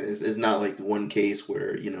 once again, it's not the one case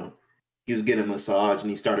where, he was getting a massage and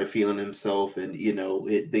he started feeling himself and,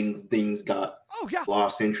 things got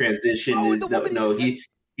lost in transition. Oh, he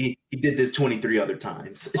did this 23 other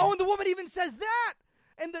times. Oh, and the woman even says that.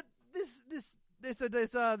 And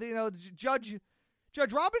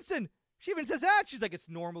Judge Robinson, she even says that. She's it's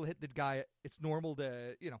normal to hit the guy. It's normal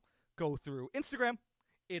to, go through Instagram.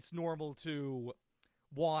 It's normal to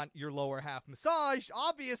want your lower half massaged.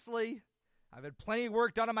 Obviously, I've had plenty of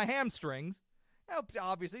work done on my hamstrings.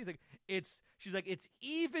 Obviously, she's it's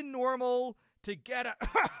even normal to get a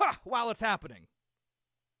while it's happening.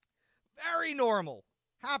 Very normal.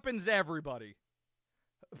 Happens to everybody.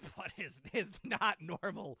 But it's not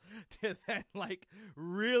normal to then,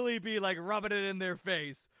 really be, rubbing it in their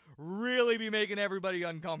face. Really be making everybody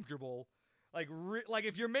uncomfortable.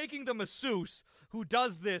 If you're making the masseuse who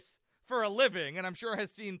does this for a living, and I'm sure has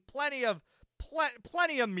seen plenty of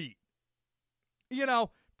meat.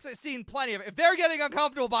 Seen plenty of it. If they're getting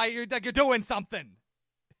uncomfortable by it, you're doing something.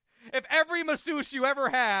 If every masseuse you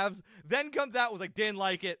ever have then comes out was didn't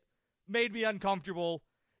like it, made me uncomfortable,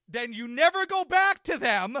 then you never go back to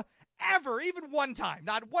them ever, even one time.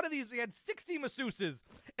 Not one of these. We had 60 masseuses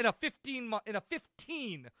in a 15-month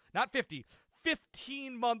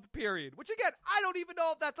period, which again, I don't even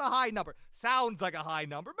know if that's a high number. Sounds like a high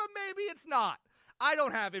number, but maybe it's not. I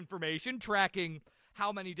don't have information tracking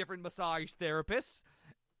how many different massage therapists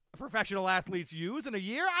professional athletes use in a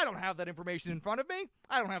year. I don't have that information in front of me.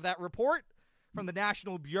 I don't have that report from the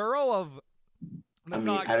National Bureau of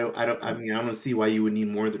Massage. I don't see why you would need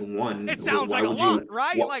more than one. It sounds like a lot,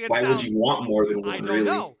 right? Why would you want more than one? I don't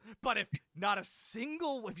know. But if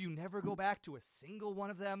you never go back to a single one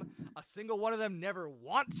of them never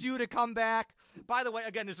wants you to come back. By the way,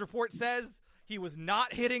 again, this report says he was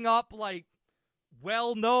not hitting up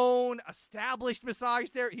well-known, established massage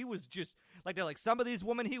therapy. He was just some of these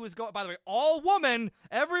women he was going. By the way, all woman.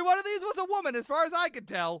 Every one of these was a woman, as far as I could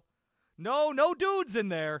tell. No dudes in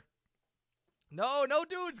there. No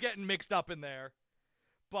dudes getting mixed up in there.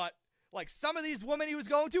 But some of these women he was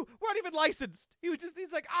going to weren't even licensed. He's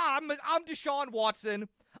I'm Deshaun Watson.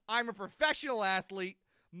 I'm a professional athlete.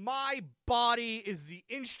 My body is the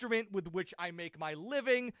instrument with which I make my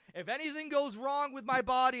living. If anything goes wrong with my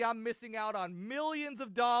body, I'm missing out on millions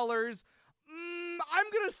of dollars.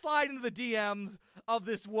 I'm going to slide into the DMs of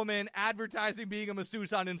this woman advertising being a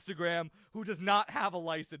masseuse on Instagram who does not have a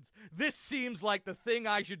license. This seems like the thing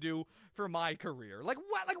I should do for my career. Like,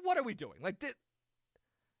 what are we doing? Like,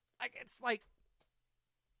 it's like,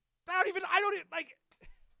 I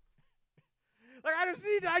just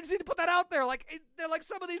need to put that out there. Like, they're like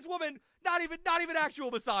some of these women, not even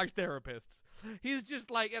actual massage therapists. He's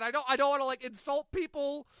just like, and I don't want to like insult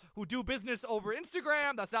people who do business over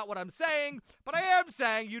Instagram. That's not what I'm saying. But I am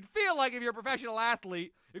saying you'd feel like if you're a professional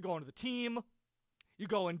athlete, you're going to the team, you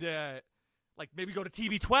go into like maybe go to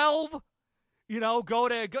TB12, you know,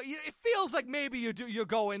 it feels like maybe you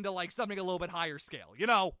go into like something a little bit higher scale, you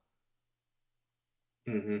know.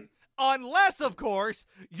 Mm-hmm. Unless, of course,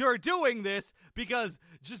 you're doing this because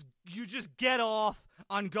you just get off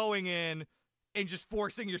on going in and just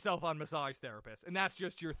forcing yourself on massage therapists, and that's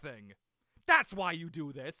just your thing. That's why you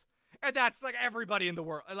do this, and that's like everybody in the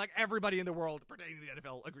world pertaining to the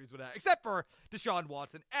NFL agrees with that, except for Deshaun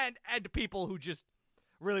Watson and people who just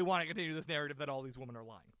really want to continue this narrative that all these women are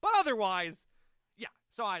lying. But otherwise, yeah.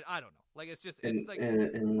 So I don't know. Like it's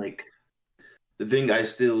like. The thing I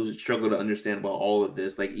still struggle to understand about all of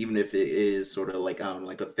this, like even if it is sort of like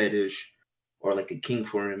like a fetish or like a kink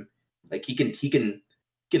for him, like he can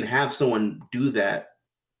have someone do that,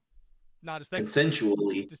 not as thing.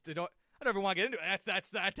 Consensually. I don't ever want to get into it. That's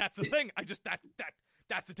the thing.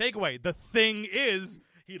 That's the takeaway. The thing is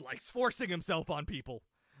he likes forcing himself on people.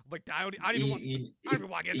 Like I don't even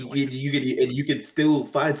want to get into it. You can still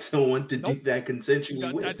find someone to do that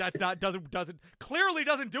consensually with. Clearly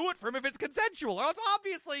doesn't do it for him if it's consensual. Or else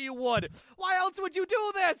obviously you would. Why else would you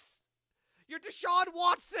do this? You're Deshaun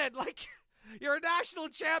Watson. Like you're a national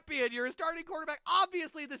champion. You're a starting quarterback.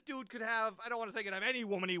 Obviously this dude could have. I don't want to say he could have any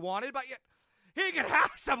woman he wanted, but he could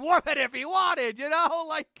have some woman if he wanted. You know,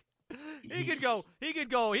 like. He could go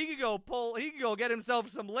get himself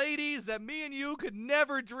some ladies that me and you could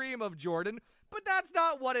never dream of, Jordan. But that's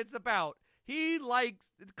not what it's about.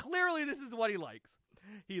 Clearly this is what he likes.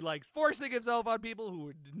 He likes forcing himself on people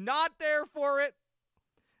who are not there for it.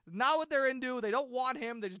 Not what they're into. They don't want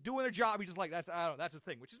him. They're just doing their job. He's just like, that's his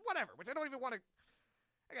thing, which is whatever, which I don't even want to,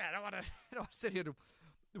 again, I don't want to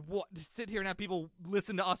sit here and have people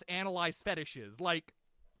listen to us analyze fetishes. Like,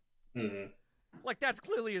 Like that's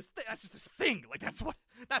clearly that's just his thing. Like that's what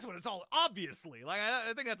it's all. Obviously, like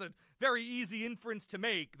I think that's a very easy inference to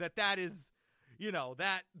make. That is, you know,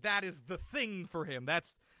 that is the thing for him.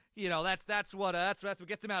 That's, you know, that's what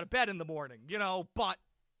gets him out of bed in the morning. You know, but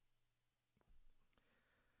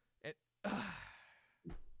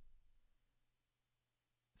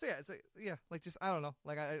so yeah, it's like just I don't know.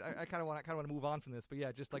 Like I kind of want to move on from this, but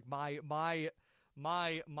yeah, just like my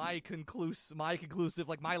conclusive,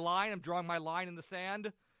 like my line, I'm drawing my line in the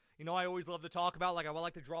sand. You know, I always love to talk about, like, I would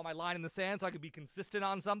like to draw my line in the sand so I could be consistent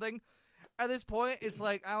on something. At this point, it's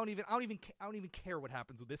like, I don't even care what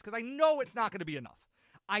happens with this, because I know it's not going to be enough.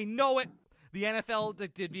 I know it. The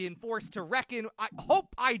NFL did be enforced to reckon. I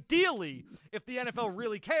hope, ideally, if the NFL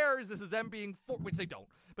really cares, this is them being, which they don't,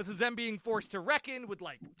 but this is them being forced to reckon with,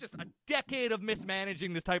 like, just a decade of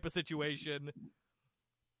mismanaging this type of situation.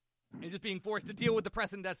 And just being forced to deal with the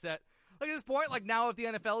precedent that's set. Like, at this point, like, now if the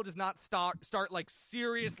NFL does not start like,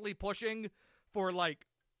 seriously pushing for, like,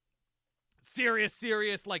 serious,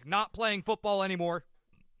 like, not playing football anymore,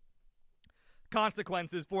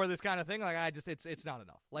 consequences for this kind of thing, like, it's not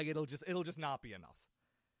enough. Like, it'll just not be enough.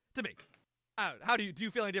 To me. How do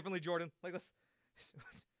you feel any differently, Jordan? Like, this.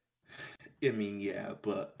 I mean, yeah,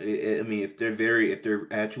 but, I mean, if they're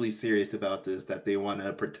actually serious about this, that they want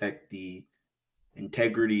to protect the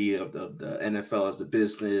integrity of the NFL as a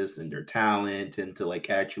business and their talent, and to like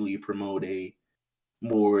actually promote a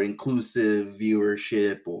more inclusive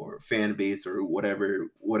viewership or fan base or whatever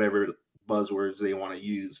buzzwords they want to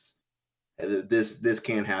use, this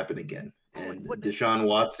can't happen again. And Deshaun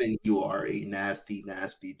Watson, you are a nasty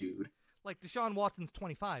dude. Like, Deshaun Watson's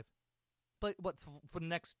 25, but what's for the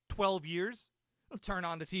next 12 years? He'll turn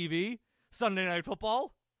on the TV, Sunday Night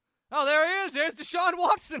Football. Oh, there he is. There's Deshaun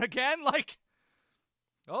Watson again. Like,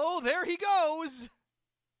 oh, there he goes.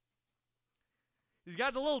 He's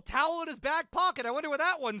got the little towel in his back pocket. I wonder where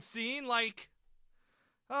that one's seen. Like,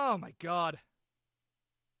 oh my God.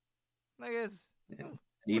 I guess. Yeah.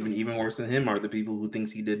 Even worse than him are the people who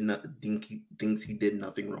thinks he did thinks he did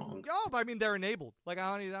nothing wrong. Oh, but I mean, they're enabled. Like,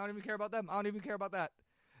 I don't even care about them. I don't even care about that.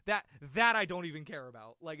 That I don't even care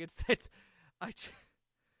about. Like,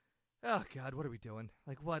 oh God, what are we doing?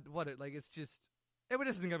 Like, like, it's just,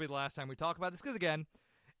 this isn't gonna be the last time we talk about this, because again,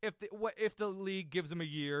 if the league gives him a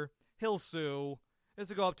year, he'll sue. This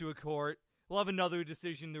will go up to a court. We'll have another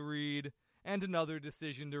decision to read, and another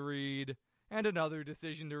decision to read, and another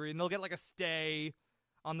decision to read. And they'll get like a stay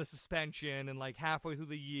on the suspension and like halfway through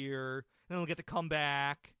the year. And they'll get to come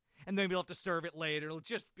back. And then we'll have to serve it later. It'll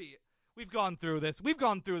just be... We've gone through this. We've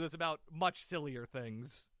gone through this about much sillier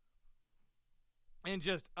things. And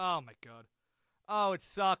just... Oh, my God. Oh, it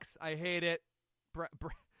sucks. I hate it.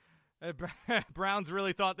 Browns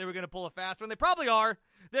really thought they were going to pull a fast one. They probably are.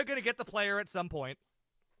 They're going to get the player at some point.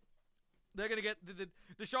 They're going to get the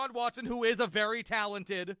Deshaun Watson, who is a very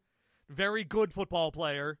talented, very good football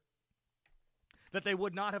player that they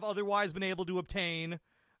would not have otherwise been able to obtain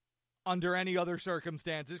under any other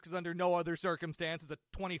circumstances, because under no other circumstance is a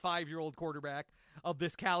 25-year-old quarterback of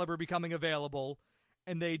this caliber becoming available.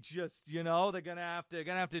 And they just, they're going to have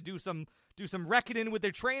to do some reckoning with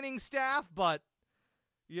their training staff, but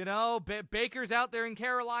Baker's out there in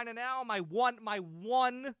Carolina now. My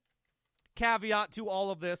one caveat to all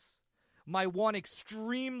of this, my one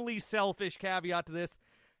extremely selfish caveat to this,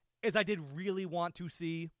 is I did really want to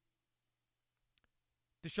see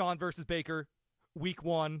Deshaun versus Baker week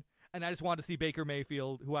 1, and I just wanted to see Baker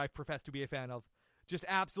Mayfield, who I profess to be a fan of, just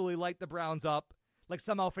absolutely light the Browns up, like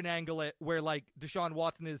somehow finagle it where like Deshaun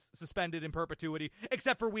Watson is suspended in perpetuity,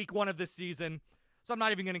 except for week 1 of this season. So I'm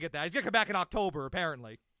not even going to get that. He's going to come back in October,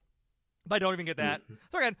 apparently. But I don't even get that.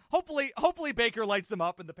 So again, hopefully Baker lights them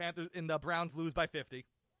up and the Browns lose by 50.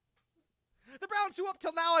 The Browns, who up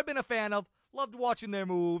till now I've been a fan of, loved watching their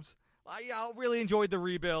moves. I really enjoyed the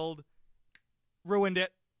rebuild. Ruined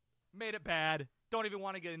it. Made it bad. Don't even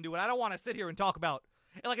want to get into it. I don't want to sit here and talk about.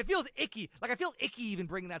 Like, it feels icky. Like, I feel icky even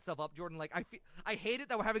bringing that stuff up, Jordan. Like, I hate it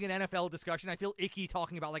that we're having an NFL discussion. I feel icky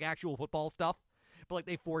talking about, like, actual football stuff. But, like,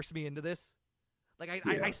 they forced me into this. Like,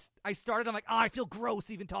 I started, I'm like, I feel gross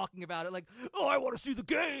even talking about it. Like, I want to see the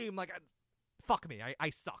game. Like, fuck me. I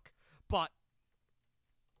suck. But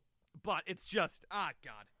it's just,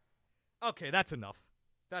 God. Okay, that's enough.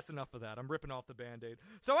 That's enough of that. I'm ripping off the Band-Aid.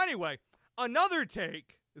 So anyway, another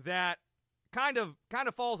take that kind of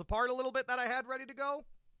falls apart a little bit that I had ready to go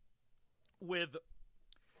with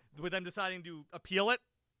them deciding to appeal it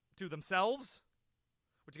to themselves,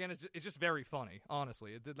 which again is just very funny,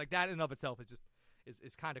 honestly. Like, that in and of itself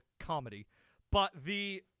is kind of comedy. But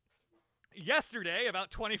yesterday,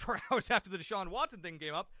 about 24 hours after the Deshaun Watson thing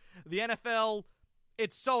came up, the NFL,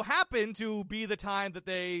 it so happened to be the time that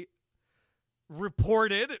they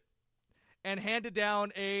reported and handed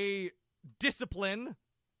down a discipline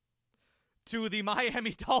to the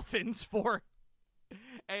Miami Dolphins for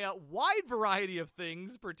a wide variety of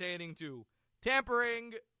things pertaining to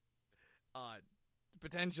tampering,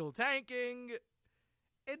 potential tanking,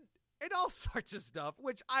 and all sorts of stuff,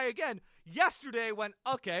 which I, again, yesterday went,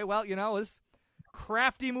 okay, well, it was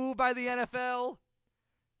crafty move by the NFL.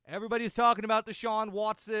 Everybody's talking about Deshaun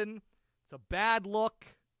Watson. It's a bad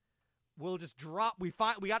look. We'll just drop.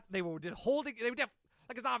 They were holding.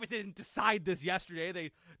 Like, it's obvious they didn't decide this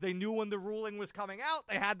yesterday. They knew when the ruling was coming out.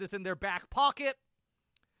 They had this in their back pocket.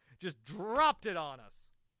 Just dropped it on us.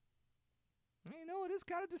 It is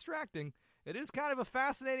kind of distracting. It is kind of a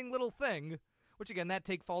fascinating little thing, which, again, that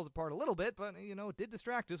take falls apart a little bit, but, it did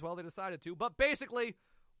distract us while they decided to. But basically,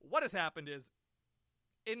 what has happened is,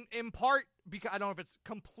 in part, because I don't know if it's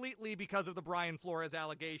completely because of the Brian Flores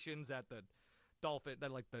allegations that the Dolphin,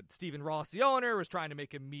 that Stephen Ross, the owner, was trying to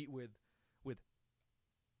make him meet with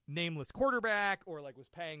nameless quarterback, or was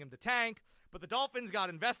paying him to tank. But the Dolphins got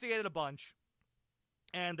investigated a bunch,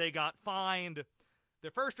 and they got fined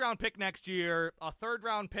their first-round pick next year, a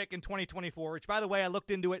third-round pick in 2024, which, by the way, I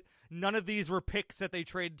looked into it. None of these were picks that they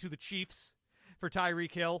traded to the Chiefs for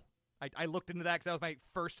Tyreek Hill. I looked into that because that was my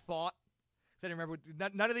first thought. I didn't remember.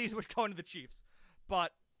 None of these would go into the Chiefs.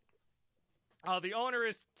 But the owner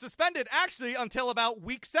is suspended, actually, until about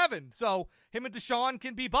week 7. So him and Deshaun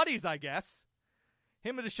can be buddies, I guess.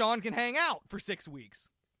 Him and Deshaun can hang out for 6 weeks.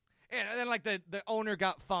 And then, the owner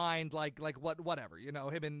got fined, whatever.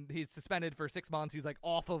 He's suspended for 6 months. He's,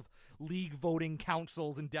 off of league voting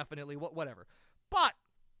councils indefinitely, whatever. But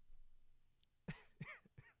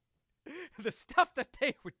the stuff that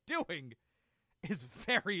they were doing is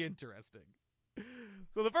very interesting.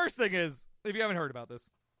 So the first thing is, if you haven't heard about this,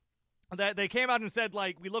 that they came out and said,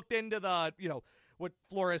 we looked into the, what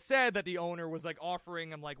Flores said, that the owner was,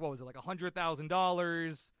 offering him, what was it,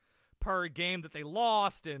 $100,000 per game that they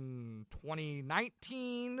lost in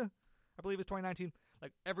 2019. I believe it was 2019.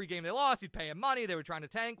 Every game they lost, he'd pay him money. They were trying to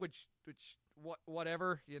tank, which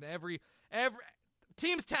whatever. Every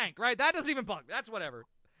teams tank, right? That doesn't even bug me. That's whatever.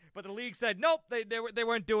 But the league said, nope, they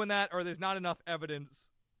weren't doing that, or there's not enough evidence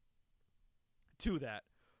to that.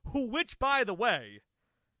 Which, by the way,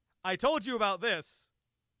 I told you about this.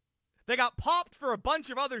 They got popped for a bunch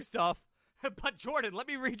of other stuff. But, Jordan, let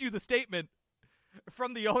me read you the statement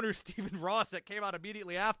from the owner, Stephen Ross, that came out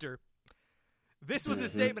immediately after. This was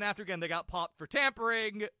his statement after, again, they got popped for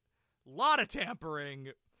tampering. A lot of tampering.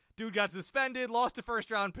 Dude got suspended, lost a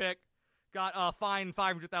first-round pick, got fined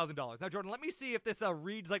 $500,000. Now, Jordan, let me see if this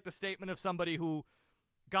reads like the statement of somebody who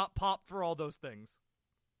got popped for all those things.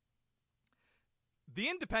 The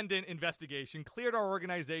independent investigation cleared our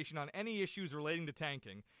organization on any issues relating to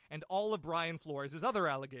tanking and all of Brian Flores' other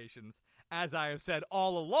allegations. As I have said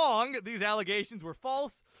all along, these allegations were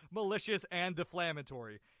false, malicious, and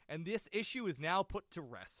defamatory, and this issue is now put to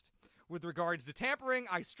rest. With regards to tampering,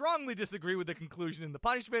 I strongly disagree with the conclusion in the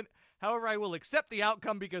punishment. However, I will accept the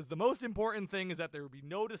outcome because the most important thing is that there will be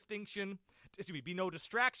no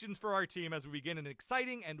distractions for our team as we begin an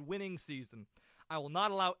exciting and winning season. I will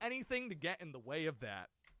not allow anything to get in the way of that.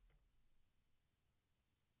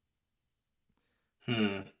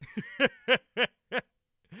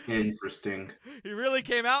 Interesting. He really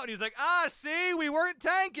came out and he's like, see, we weren't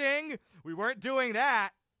tanking. We weren't doing that.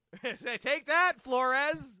 Take that,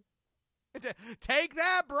 Flores. Take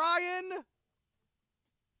that, Brian.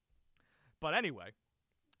 But anyway,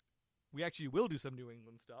 we actually will do some New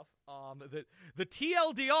England stuff. The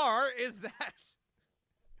TLDR is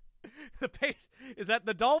that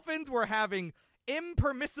the Dolphins were having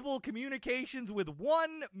impermissible communications with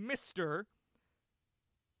one Mr.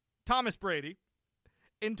 Thomas Brady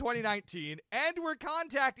in 2019, and were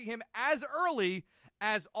contacting him as early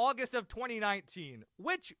as August of 2019,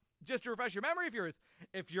 which, just to refresh your memory,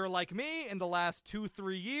 if you're like me in the last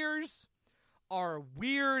 2-3 years, are a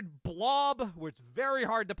weird blob where it's very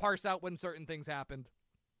hard to parse out when certain things happened.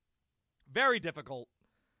 Very difficult.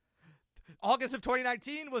 August of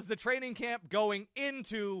 2019 was the training camp going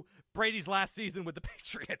into Brady's last season with the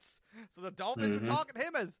Patriots. So the Dolphins were talking to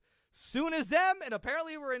him as soon as them, and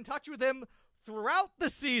apparently were in touch with him throughout the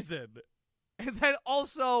season. And then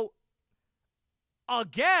also,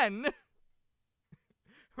 again,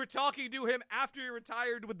 we're talking to him after he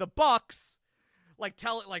retired with the Bucks,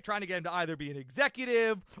 trying to get him to either be an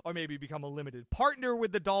executive or maybe become a limited partner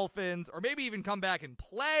with the Dolphins or maybe even come back and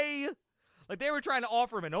play. Like, they were trying to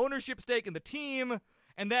offer him an ownership stake in the team,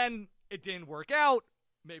 and then it didn't work out.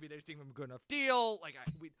 Maybe they just didn't give him a good enough deal.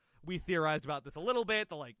 We theorized about this a little bit.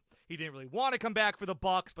 He didn't really want to come back for the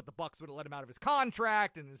Bucks, but the Bucks wouldn't let him out of his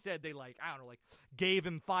contract, and instead they, gave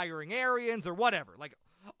him firing Arians or whatever.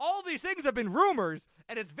 All these things have been rumors,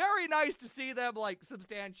 and it's very nice to see them,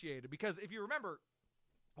 substantiated. Because if you remember,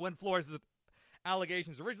 when Flores'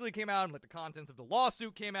 allegations originally came out and the contents of the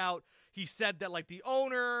lawsuit came out, he said that the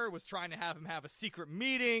owner was trying to have him have a secret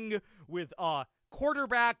meeting with a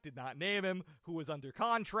quarterback, did not name him, who was under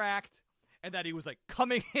contract, and that he was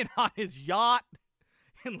coming in on his yacht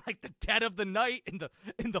in the dead of the night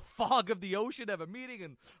in the fog of the ocean, have a meeting,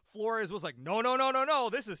 and Flores was like, no,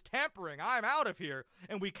 this is tampering, I'm out of here.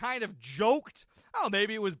 And we kind of joked,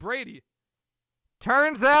 maybe it was Brady.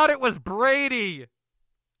 Turns out it was Brady.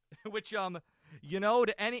 Which to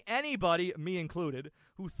anybody, me included,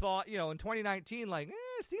 who thought, in 2019, it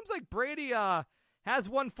seems like Brady has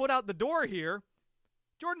one foot out the door here.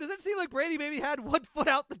 Jordan, does it seem like Brady maybe had one foot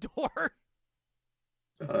out the door?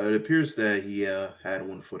 It appears that he had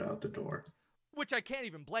one foot out the door. Which I can't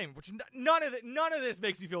even blame. Which none of this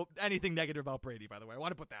makes me feel anything negative about Brady, by the way. I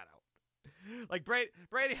want to put that out.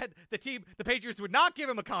 Brady had the the Patriots would not give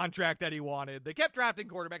him a contract that he wanted. They kept drafting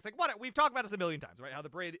quarterbacks. We've talked about this a million times, right? How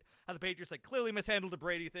the Patriots clearly mishandled the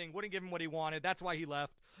Brady thing, wouldn't give him what he wanted. That's why he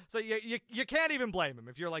left. So you can't even blame him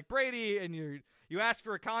if you're like Brady and you ask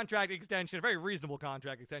for a contract extension, a very reasonable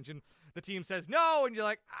contract extension. The team says no, and you're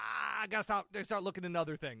like, I gotta start looking into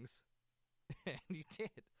other things. And you did.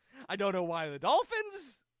 I don't know why the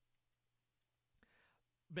Dolphins.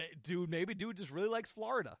 Maybe dude just really likes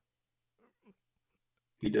Florida.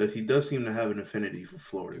 He does seem to have an affinity for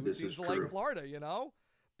Florida. Dude this is true. Like Florida,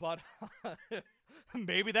 But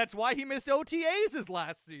maybe that's why he missed OTAs his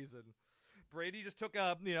last season. Brady just took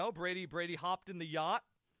Brady hopped in the yacht,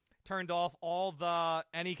 turned off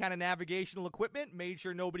any kind of navigational equipment, made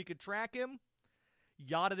sure nobody could track him,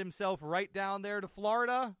 yachted himself right down there to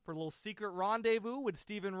Florida for a little secret rendezvous with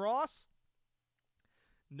Stephen Ross.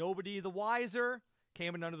 Nobody the wiser,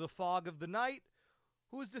 came in under the fog of the night.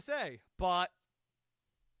 Who's to say? But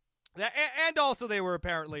and also they were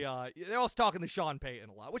apparently they're also talking to Sean Payton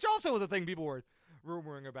a lot, which also was a thing people were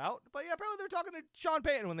rumoring about. But yeah, apparently they were talking to Sean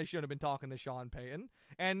Payton when they shouldn't have been talking to Sean Payton,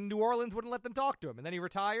 and New Orleans wouldn't let them talk to him. And then he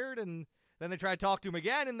retired, and then they tried to talk to him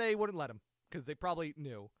again, and they wouldn't let him because they probably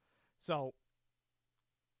knew. So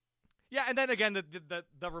yeah, and then again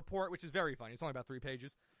the report, which is very funny, it's only about 3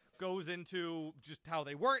 pages, goes into just how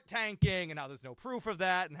they weren't tanking and how there's no proof of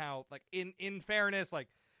that, and how in fairness,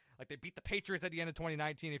 Like they beat the Patriots at the end of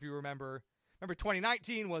 2019, if you remember. Remember,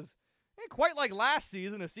 2019 was quite like last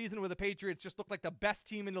season, a season where the Patriots just looked like the best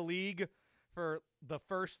team in the league for the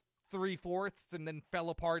first 3/4 and then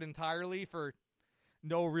fell apart entirely for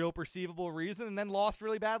no real perceivable reason, and then lost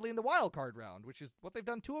really badly in the wild card round, which is what they've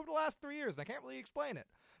done 2 of the last 3 years, and I can't really explain it.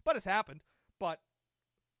 But it's happened. But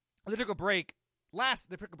they took a break.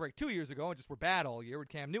 They took a break 2 years ago and just were bad all year with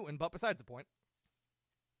Cam Newton, but besides the point.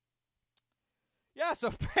 Yeah,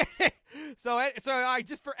 so I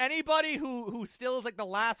just, for anybody who still is like the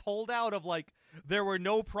last holdout of like there were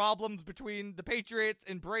no problems between the Patriots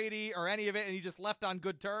and Brady or any of it, and he just left on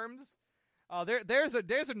good terms.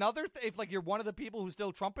 There's another if like you're one of the people who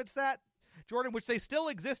still trumpets that, Jordan, which they still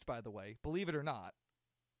exist, by the way, believe it or not.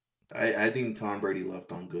 I think Tom Brady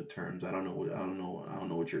left on good terms. I don't know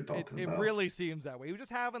what you're talking about. It really seems that way. He was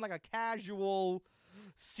just having like a casual,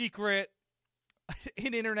 secret,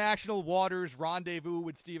 in international waters rendezvous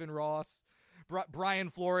with Stephen Ross. Brian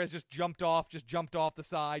Flores just jumped off the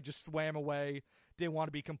side, just swam away. Didn't want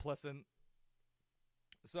to be complicit.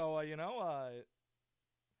 So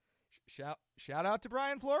shout out to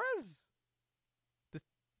Brian Flores. This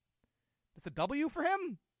a W for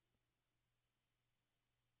him.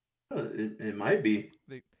 It might be.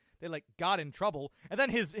 They like got in trouble, and then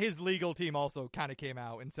his legal team also kind of came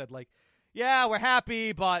out and said like, yeah, we're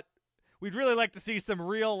happy, but we'd really like to see some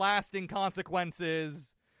real lasting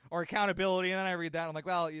consequences or accountability. And then I read that and I'm like,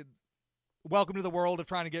 well, welcome to the world of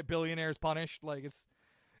trying to get billionaires punished. Like it's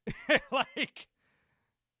like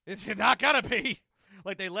it's not gonna be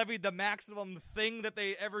like they levied the maximum thing that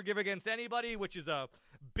they ever give against anybody, which is a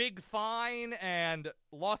big fine and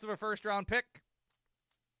loss of a first round pick.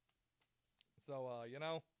 So,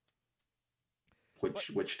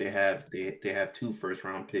 which they have 2 first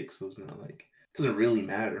round picks, so it's not like it doesn't really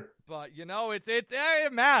matter. But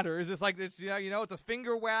it matters. It's like it's it's a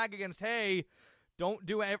finger wag against, hey, don't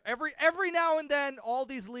do it. Every now and then, all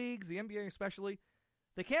these leagues, the NBA especially,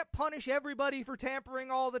 they can't punish everybody for tampering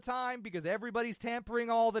all the time because everybody's tampering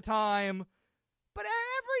all the time. But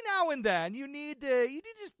every now and then, you need to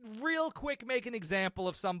just real quick make an example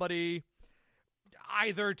of somebody,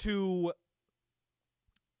 either to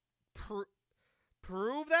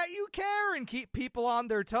prove that you care and keep people on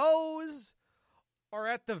their toes, or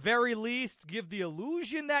at the very least give the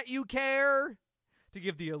illusion that you care, to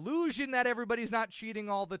give the illusion that everybody's not cheating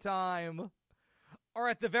all the time, or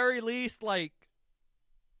at the very least, like,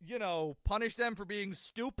 punish them for being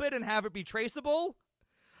stupid and have it be traceable.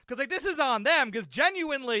 Because, like, this is on them, because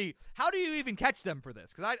genuinely, how do you even catch them for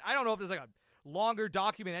this? Because I don't know if there's, like, a longer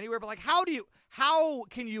document anywhere, but, like, how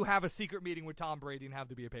can you have a secret meeting with Tom Brady and have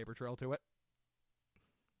there be a paper trail to it?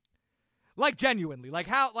 Like, genuinely. Like,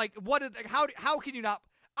 how can you not?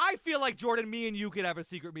 I feel like, Jordan, me and you could have a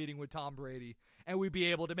secret meeting with Tom Brady, and we'd be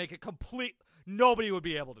able to make it complete. Nobody would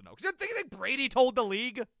be able to know. Because you think Brady told the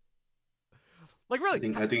league? Like,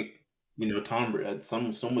 really? I think Tom.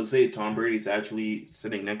 Some would say Tom Brady's actually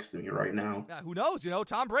sitting next to me right now. Yeah, who knows?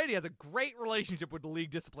 Tom Brady has a great relationship with the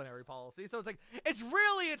league disciplinary policy. So it's like, it's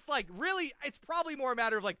probably more a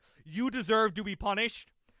matter of like, you deserve to be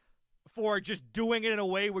punished for just doing it in a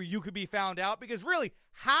way where you could be found out. Because really,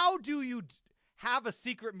 how do you have a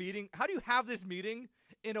secret meeting? How do you have this meeting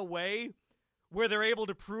in a way where they're able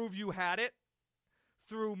to prove you had it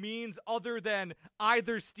through means other than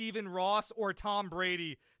either Stephen Ross or Tom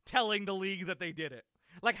Brady telling the league that they did it?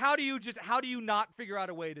 Like, how do you not figure out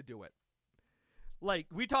a way to do it? Like,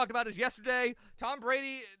 we talked about this yesterday. Tom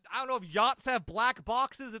Brady, I don't know if yachts have black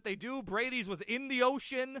boxes. If they do, Brady's was in the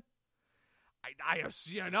ocean.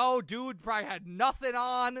 Dude probably had nothing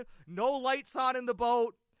on, no lights on in the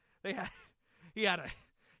boat. He had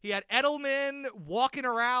Edelman walking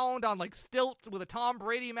around on like stilts with a Tom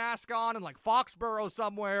Brady mask on in like Foxborough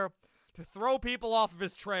somewhere to throw people off of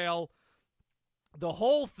his trail. The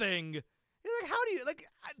whole thing. Like, how do you like?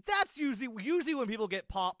 That's usually when people get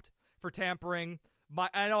popped for tampering.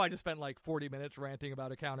 I know I just spent like 40 minutes ranting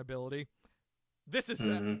about accountability. This is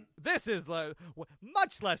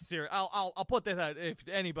much less serious. I'll put this out if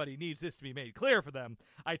anybody needs this to be made clear for them.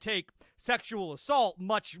 I take sexual assault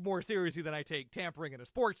much more seriously than I take tampering in a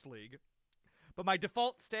sports league. But my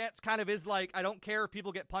default stance kind of is like, I don't care if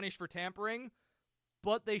people get punished for tampering,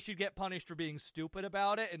 but they should get punished for being stupid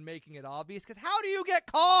about it and making it obvious. Because how do you get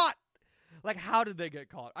caught? Like, how did they get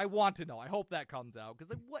caught? I want to know. I hope that comes out. Because,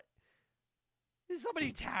 like, what? Did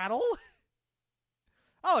somebody tattle?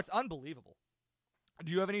 Oh, it's unbelievable.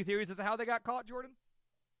 Do you have any theories as to how they got caught, Jordan?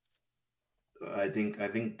 I think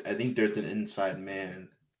there's an inside man.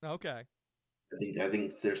 Okay. I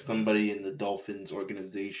think there's somebody in the Dolphins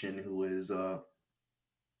organization who is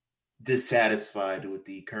dissatisfied with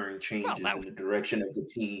the current changes in the direction of the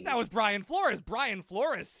team. That was Brian Flores. Brian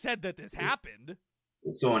Flores said that this happened.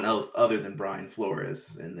 Someone else other than Brian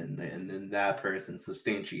Flores, and then that person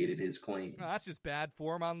substantiated his claims. Oh, that's just bad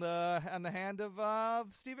form on the hand of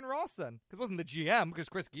Stephen Ross then, because it wasn't the GM, because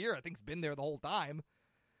Chris Gear I think's been there the whole time,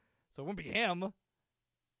 so it wouldn't be him.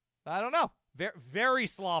 I don't know. Very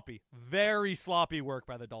sloppy work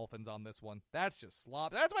by the Dolphins on this one. That's just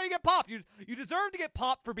sloppy. That's why you get popped. You deserve to get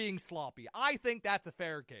popped for being sloppy. I think that's a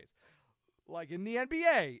fair case. Like in the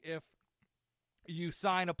NBA, if you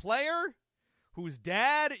sign a player whose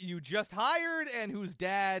dad you just hired and whose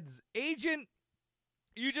dad's agent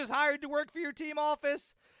you just hired to work for your team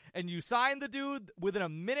office, and you sign the dude within a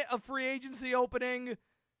minute of free agency opening,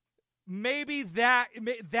 maybe that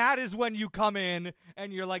is when you come in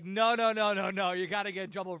and you're like, no, you got to get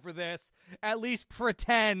in trouble for this. At least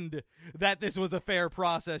pretend that this was a fair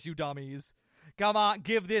process, you dummies. Come on,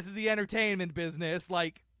 give this the entertainment business.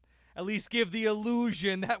 Like, at least give the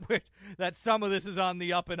illusion that some of this is on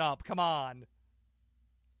the up and up. Come on.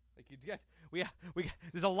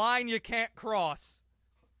 There's a line you can't cross.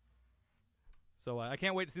 So I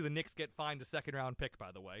can't wait to see the Knicks get fined a second-round pick,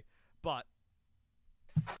 by the way. But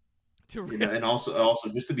and also,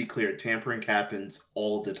 just to be clear, tampering happens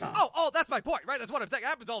all the time. Oh, that's my point, right? That's what I'm saying. It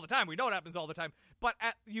happens all the time. We know it happens all the time. But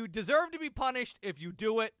you deserve to be punished if you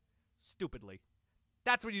do it stupidly.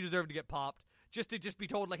 That's when you deserve to get popped. Just to be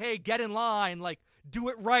told, like, hey, get in line. Like, do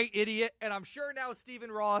it right, idiot. And I'm sure now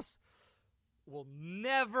Stephen Ross will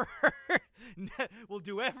never will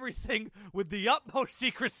do everything with the utmost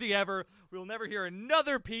secrecy ever. We'll never hear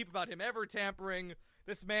another peep about him ever tampering.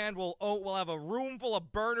 This man will have a room full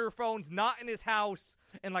of burner phones not in his house,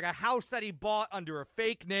 and like a house that he bought under a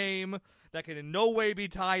fake name that can in no way be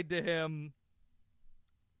tied to him.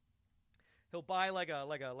 He'll buy like a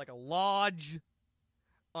lodge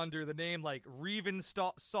under the name like Reven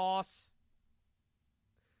Sauce.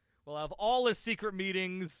 We'll have all his secret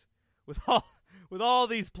meetings with all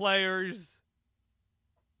these players.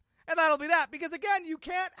 And that'll be that. Because, again, you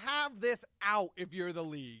can't have this out if you're the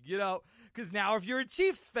league, you know? Because now if you're a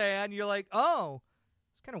Chiefs fan, you're like, oh,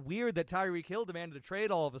 it's kind of weird that Tyreek Hill demanded a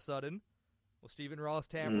trade all of a sudden. Well, Stephen Ross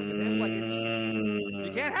tampering with him. Like,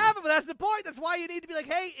 you can't have it, but that's the point. That's why you need to be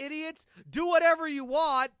like, hey, idiots, do whatever you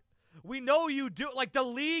want. We know you do. Like, the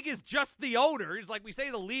league is just the owners. Like, we say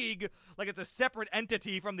the league like it's a separate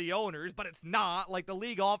entity from the owners, but it's not. Like, the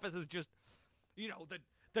league office is just, you know,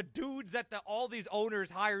 the dudes that all these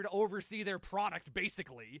owners hire to oversee their product,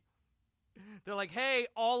 basically. They're like, hey,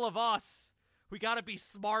 all of us, we got to be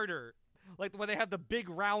smarter. Like, when they have the big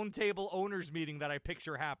round table owners meeting that I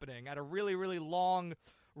picture happening at a really, really long,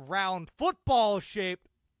 round, football-shaped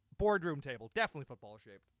boardroom table. Definitely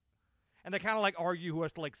football-shaped. And they kind of like argue who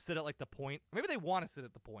has to like sit at like the point. Maybe they want to sit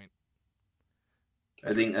at the point.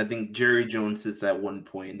 I think Jerry Jones sits at one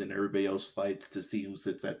point, and then everybody else fights to see who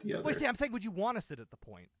sits at the other. Wait, see, I'm saying, would you want to sit at the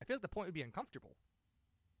point? I feel like the point would be uncomfortable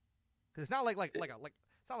because it's not like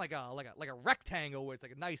it's not like a rectangle where it's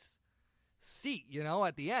like a nice seat, you know.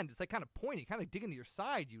 At the end, it's like kind of pointy, kind of digging to your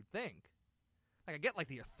side. You'd think. Like I get like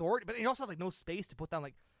the authority, but you also have like no space to put down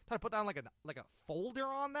like a folder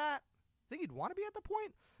on that. I think you'd want to be at the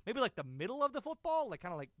point. Maybe like the middle of the football, like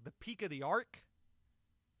kind of like the peak of the arc.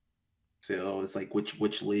 So it's like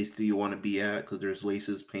which lace do you want to be at? Because there's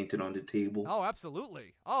laces painted on the table. Oh,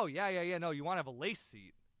 absolutely. Oh, yeah. No, you want to have a lace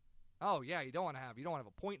seat. Oh, yeah, you don't want to have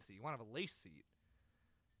a point seat. You want to have a lace seat.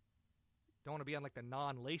 Don't want to be on like the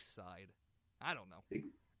non-lace side. I don't know.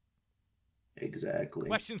 Exactly.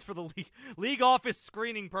 Questions for the league office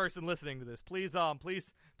screening person listening to this. Please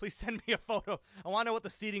send me a photo. I want to know what the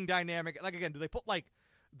seating dynamic. Like again, do they put like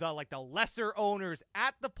the lesser owners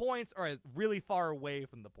at the points or really far away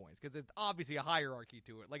from the points? Because it's obviously a hierarchy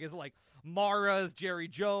to it. Like is it like Mara's, Jerry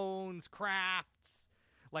Jones, Kraft's,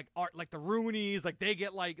 like the Rooneys? Like they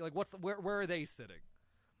get like where are they sitting?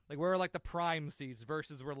 Like where are like the prime seats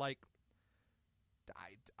versus where like.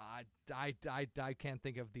 I can't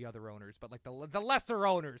think of the other owners, but like the lesser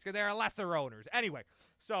owners, because there are lesser owners. Anyway,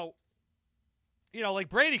 so, you know, like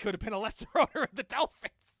Brady could have been a lesser owner of the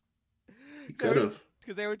Dolphins. He could have.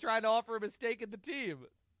 Because they were trying to offer him a stake in the team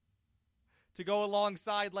to go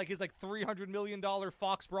alongside like his like $300 million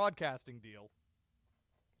Fox broadcasting deal.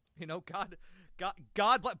 You know, God.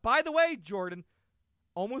 By the way, Jordan,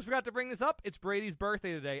 almost forgot to bring this up. It's Brady's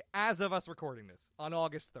birthday today, as of us recording this, on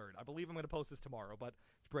August 3rd. I believe I'm going to post this tomorrow, but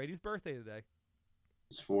it's Brady's birthday today.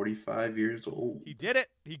 He's 45 years old. He did it.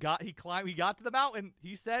 He got to the mountain.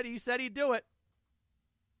 He said he'd do it.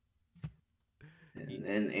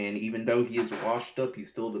 And even though he is washed up, he's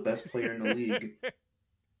still the best player in the league.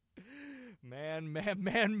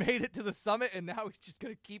 Man made it to the summit, and now he's just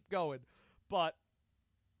going to keep going. But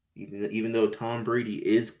even though Tom Brady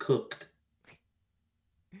is cooked,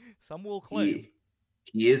 some will claim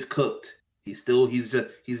he is cooked. He's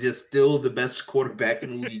just still the best quarterback in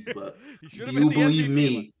the league. But do you believe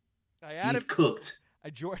me? He's cooked.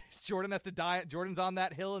 Jordan has to die. Jordan's on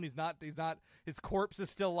that hill, and he's not. His corpse is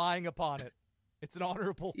still lying upon it. It's an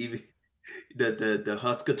honorable. Even the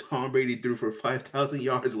Husker Tom Brady threw for 5,000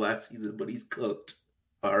 yards last season, but he's cooked.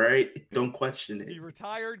 All right, don't question it. He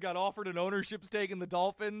retired, got offered an ownership stake in the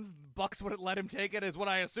Dolphins. Bucks wouldn't let him take it, is what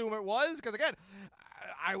I assume it was. Because again,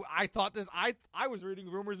 I thought this. I was reading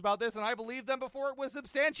rumors about this, and I believed them before it was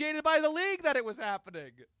substantiated by the league that it was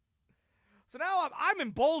happening. So now I'm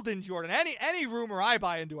emboldened, Jordan. Any rumor I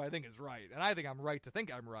buy into, I think is right, and I think I'm right to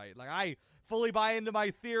think I'm right. Like I fully buy into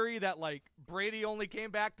my theory that like Brady only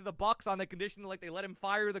came back to the Bucks on the condition like they let him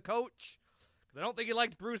fire the coach. I don't think he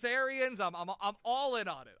liked Bruce Arians. I'm all in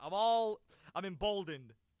on it. I'm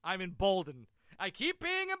emboldened. I keep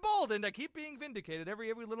being emboldened. I keep being vindicated.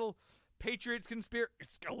 Every little Patriots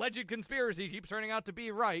alleged conspiracy keeps turning out to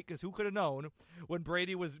be right, because who could have known when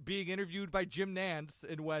Brady was being interviewed by Jim Nantz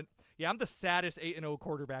and went, yeah, I'm the saddest 8-0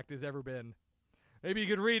 quarterback there's ever been. Maybe you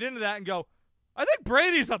could read into that and go, I think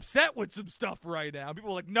Brady's upset with some stuff right now.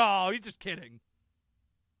 People are like, no, he's just kidding.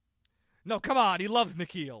 No, come on, he loves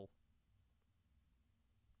N'Keal.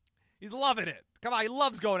 He's loving it. Come on, he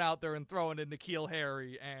loves going out there and throwing to N'Keal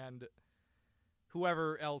Harry and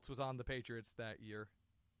whoever else was on the Patriots that year.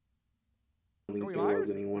 I don't think there was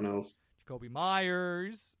anyone else. Jacoby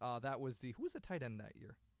Myers. Who was the tight end that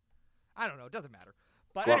year? I don't know. It doesn't matter.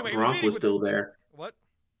 But anyway, Gronk was still there. What?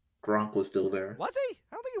 Gronk was still there. Was he?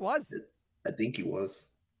 I don't think he was. I think he was.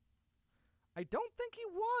 I don't think he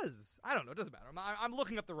was. I don't know. It doesn't matter. I'm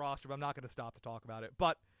looking up the roster, but I'm not going to stop to talk about it.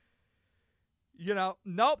 But,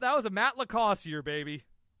 nope, that was a Matt LaCosse year, baby.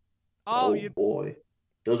 Oh boy.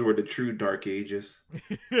 Those were the true dark ages.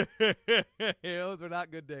 Those were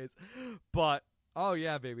not good days. But, oh,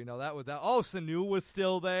 yeah, baby. No, that was that. Oh, Sanu was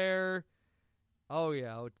still there. Oh,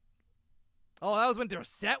 yeah. Oh, that was when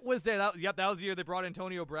Dorsett was there. That was the year they brought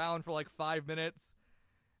Antonio Brown for like 5 minutes.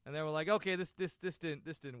 And they were like, okay, this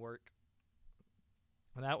didn't work.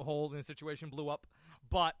 And that whole situation blew up.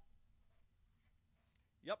 But,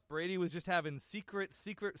 yep, Brady was just having secret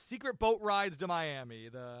boat rides to Miami.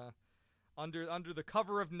 Under the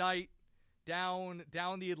cover of night, down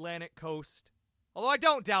the Atlantic coast. Although I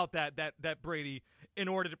don't doubt that Brady, in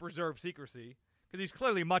order to preserve secrecy, because he's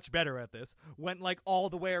clearly much better at this, went like all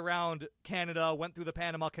the way around Canada, went through the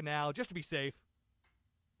Panama Canal just to be safe.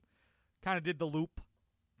 Kind of did the loop.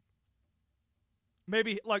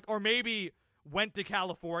 Maybe went to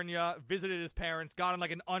California, visited his parents, got on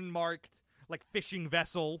like an unmarked like fishing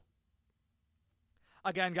vessel.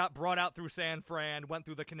 Again, got brought out through San Fran, went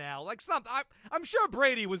through the canal. Like something. I'm sure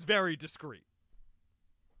Brady was very discreet.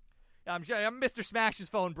 I'm Mr. Smash's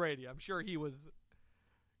phone Brady. I'm sure he was,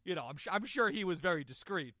 I'm sure he was very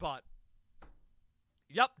discreet. But,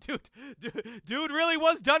 yep, dude really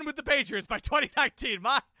was done with the Patriots by 2019.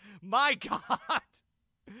 My God.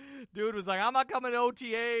 Dude was like, I'm not coming to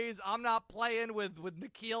OTAs. I'm not playing with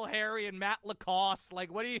N'Keal Harry and Matt LaCosse. Like,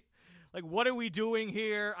 what are we doing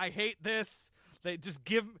here? I hate this. Why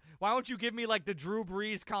don't you give me like the Drew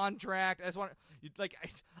Brees contract?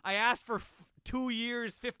 I asked for 2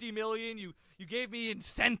 years, $50 million. You gave me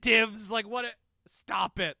incentives. Like what?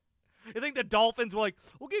 Stop it. I think the Dolphins were like,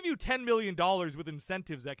 we'll give you $10 million with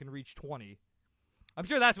incentives that can reach 20. I'm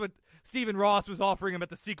sure that's what Stephen Ross was offering him at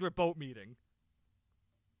the secret boat meeting.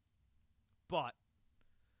 But,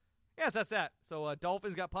 yes, that's that. So,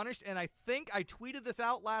 Dolphins got punished, and I think I tweeted this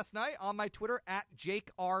out last night on my Twitter, at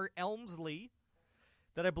Jake R. Elmsley,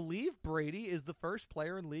 that I believe Brady is the first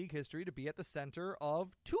player in league history to be at the center of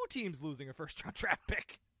 2 teams losing a first-round draft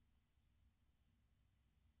pick.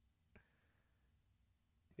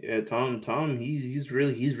 Yeah, Tom, he's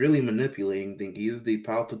really manipulating things. He's the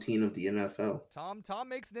Palpatine of the NFL. Tom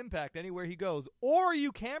makes an impact anywhere he goes. Or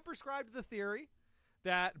you can prescribe to the theory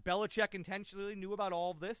that Belichick intentionally knew about all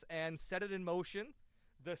of this and set it in motion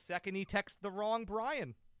the second he texted the wrong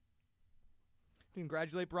Brian.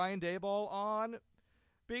 Congratulate Brian Daboll on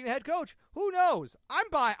being the head coach. Who knows?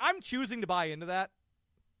 I'm choosing to buy into that.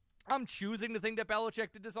 I'm choosing to think that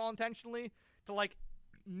Belichick did this all intentionally,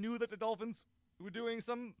 knew that the Dolphins were doing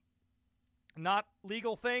some not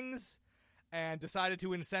legal things and decided to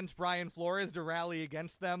incent Brian Flores to rally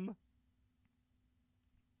against them.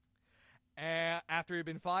 After he'd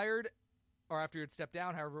been fired, or after he had stepped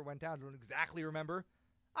down, however it went down, I don't exactly remember.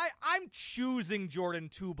 I'm choosing, Jordan,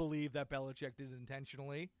 to believe that Belichick did it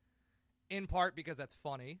intentionally, in part because that's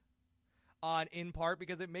funny. in part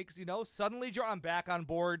because it makes, suddenly I'm back on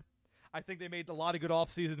board. I think they made a lot of good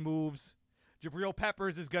offseason moves. Jabril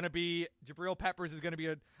Peppers is going to be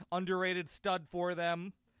an underrated stud for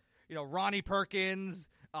them. Ronnie Perkins,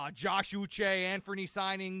 Josh Uche, Anthony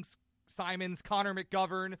Simons, Connor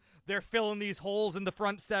McGovern. They're filling these holes in the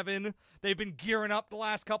front seven. They've been gearing up the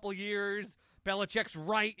last couple years. Belichick's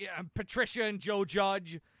right. Patricia and Joe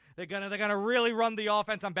Judge. They're gonna really run the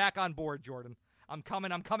offense. I'm back on board, Jordan. I'm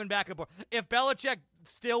coming back on board. If Belichick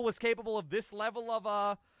still was capable of this level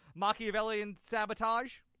of Machiavellian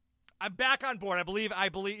sabotage, I'm back on board. I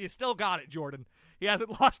believe he still got it, Jordan. He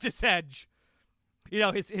hasn't lost his edge.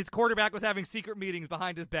 His quarterback was having secret meetings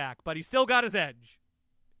behind his back, but he still got his edge.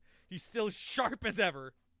 He's still sharp as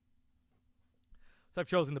ever. So I've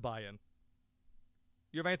chosen to buy in.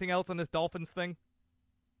 You have anything else on this Dolphins thing?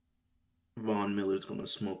 Von Miller's going to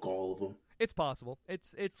smoke all of them. It's possible.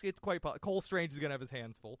 It's quite possible. Cole Strange is going to have his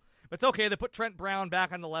hands full. But it's okay. They put Trent Brown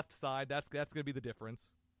back on the left side. That's going to be the difference.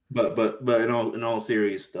 But in all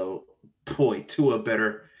seriousness, though, boy, Tua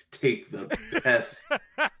better take the best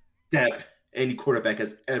step any quarterback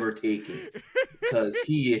has ever taken, because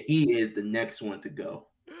he is the next one to go.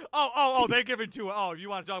 Oh! They're giving Tua. Oh, you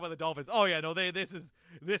want to talk about the Dolphins? Oh yeah, no, this is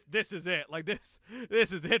it. Like this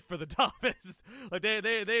is it for the Dolphins. Like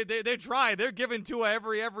they tried. They're giving Tua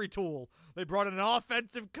every tool. They brought in an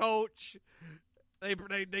offensive coach. They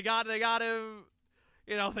got him.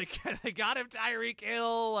 They got him Tyreek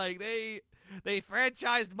Hill. Like they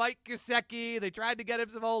franchised Mike Gesicki. They tried to get him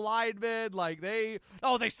some old linemen. Like they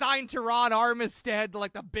signed Teron Armstead to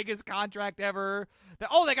like the biggest contract ever.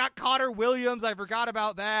 They got Connor Williams. I forgot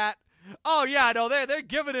about that. Oh yeah, no, they're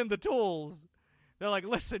giving him the tools. They're like,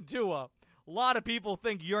 listen, Tua, a lot of people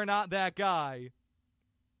think you're not that guy.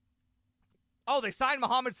 Oh, they signed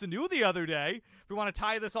Mohamed Sanu the other day. If we want to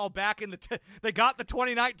tie this all back in they got the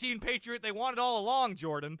 2019 Patriot they wanted all along,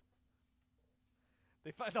 Jordan.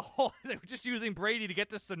 They were just using Brady to get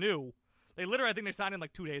to Sanu. They literally, I think they signed him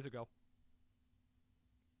like 2 days ago.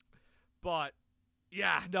 But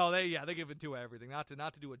yeah, no, they give it to everything. Not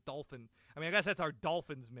to do a Dolphin. I mean, I guess that's our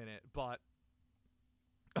Dolphins minute, but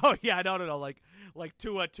oh yeah, no, like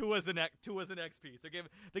Tua's an X piece.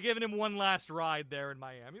 They're giving him one last ride there in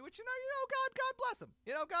Miami, which God bless him.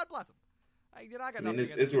 God bless him. I got nothing.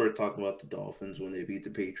 It's worth talking about the Dolphins when they beat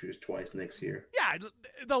the Patriots twice next year. Yeah,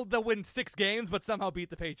 they'll win 6 games, but somehow beat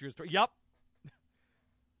the Patriots. Yup.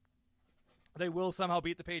 They will somehow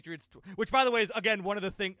beat the Patriots, which, by the way, is, again, one of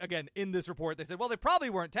the things, again, in this report, they said, well, they probably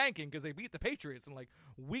weren't tanking because they beat the Patriots in, like,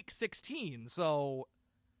 week 16, so...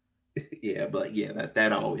 Yeah, but,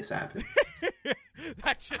 that always happens.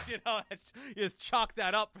 That's just, you just chalk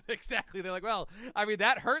that up exactly. They're like, well, I mean,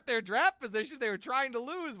 that hurt their draft position. They were trying to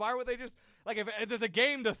lose. Why would they just, like, if there's a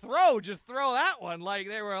game to throw, just throw that one. Like,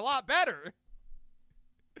 they were a lot better.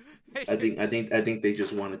 I think they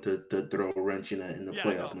just wanted to throw a wrench in the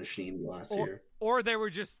playoff machine last year. Or they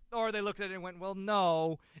looked at it and went, well,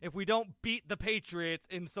 no, if we don't beat the Patriots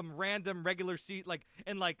in some random regular seat, like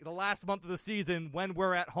in like the last month of the season when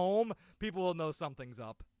we're at home, people will know something's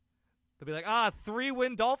up. They'll be like,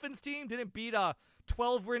 3-win Dolphins team didn't beat a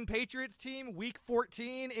 12-win Patriots team week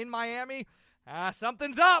 14 in Miami.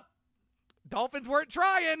 Something's up. Dolphins weren't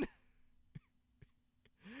trying.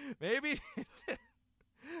 Maybe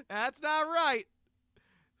that's not right.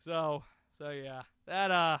 So yeah,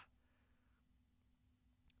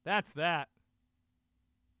 that's that.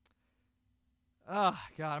 Oh,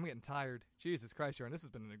 God, I'm getting tired. Jesus Christ, Jordan, this has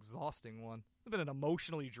been an exhausting one. It's been an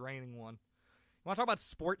emotionally draining one. You want to talk about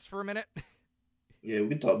sports for a minute? Yeah, we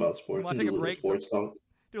can talk about sports. You want to take a break? Sports talk.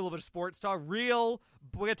 Do a little bit of sports talk. We're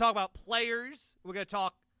gonna talk about players. We're gonna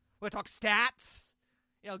talk stats.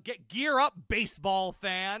 Gear up, baseball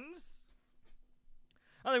fans.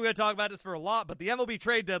 I don't think we're gonna talk about this for a lot, but the MLB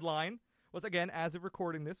Trade Deadline was, again, as of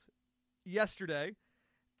recording this, yesterday,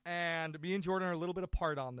 and me and Jordan are a little bit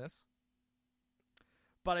apart on this.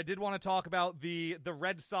 But I did want to talk about the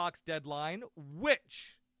Red Sox deadline,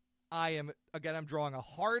 which I'm drawing a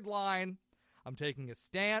hard line. I'm taking a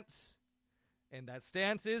stance, and that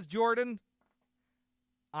stance is, Jordan,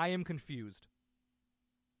 I am confused.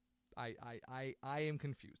 I am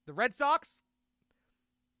confused. The Red Sox,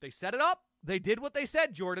 they set it up. They did what they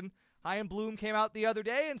said, Jordan. Chaim Bloom came out the other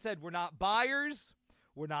day and said, we're not buyers.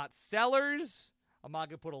 We're not sellers. I'm not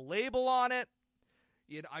going to put a label on it.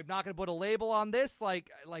 I'm not going to put a label on this like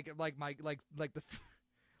a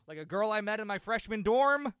girl I met in my freshman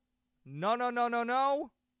dorm. No.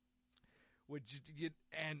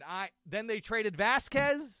 Then they traded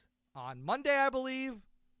Vasquez on Monday, I believe,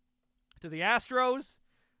 to the Astros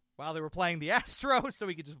while they were playing the Astros, so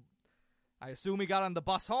he could just, I assume he got on the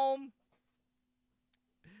bus home.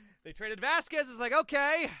 They traded Vasquez. It's like,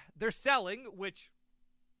 okay, they're selling, which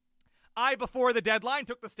I, before the deadline,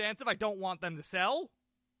 took the stance of I don't want them to sell.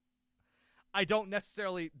 I didn't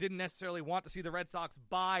necessarily want to see the Red Sox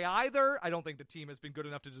buy either. I don't think the team has been good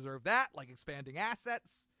enough to deserve that, like expanding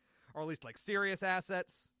assets, or at least like serious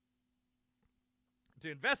assets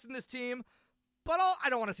to invest in this team. But I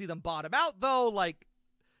don't want to see them bottom out, though, like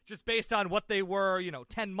just based on what they were,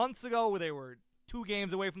 10 months ago, where they were 2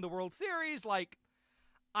 games away from the World Series. Like,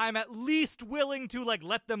 I'm at least willing to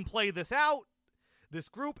let them play this out, this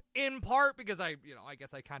group, in part because I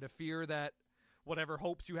guess I kind of fear that whatever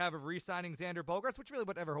hopes you have of re-signing Xander Bogaerts, which really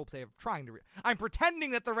whatever hopes they have of trying to I'm pretending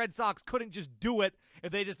that the Red Sox couldn't just do it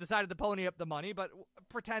if they just decided to pony up the money, but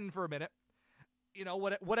pretend for a minute.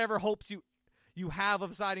 Whatever hopes you have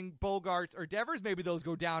of signing Bogaerts or Devers, maybe those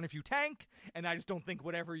go down if you tank, and I just don't think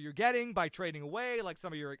whatever you're getting by trading away, like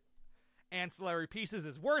some of your ancillary pieces,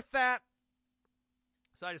 is worth that.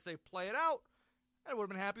 So I just say play it out. I would have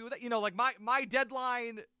been happy with it. My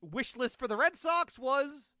deadline wish list for the Red Sox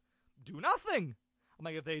was do nothing. I'm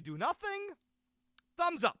like, if they do nothing,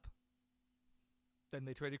 thumbs up. Then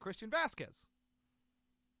they traded Christian Vasquez.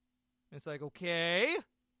 And it's like, okay,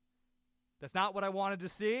 that's not what I wanted to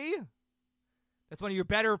see. That's one of your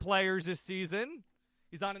better players this season.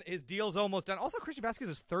 His deal's almost done. Also, Christian Vasquez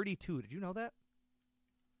is 32. Did you know that?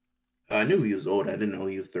 I knew he was old. I didn't know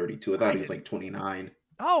he was 32. I thought he was like 29.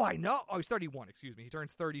 Oh, I know. Oh, he's 31. Excuse me. He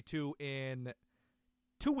turns 32 in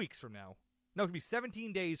 2 weeks from now. No, it'll be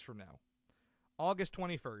 17 days from now. August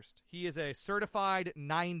 21st. He is a certified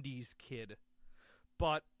 90s kid.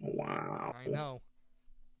 But wow. I know.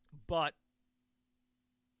 But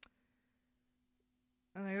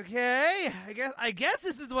I'm like, okay, I guess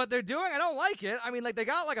this is what they're doing. I don't like it. I mean, they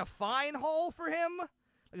got a fine haul for him.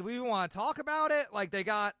 If we even want to talk about it, they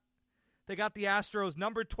got the Astros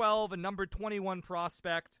number 12 and number 21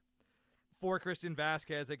 prospect for Christian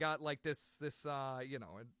Vasquez. They got this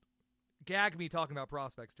gag me talking about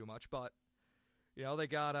prospects too much, but they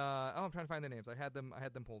got I'm trying to find the names. I had them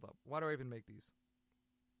pulled up. Why do I even make these?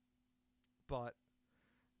 But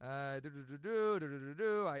I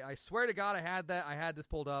swear to God I had this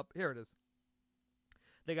pulled up. Here it is.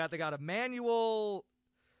 They got Emmanuel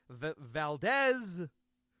Valdez,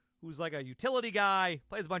 who's like a utility guy,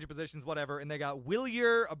 plays a bunch of positions, whatever, and they got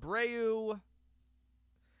Wilyer Abreu.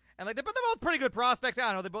 And they're both pretty good prospects.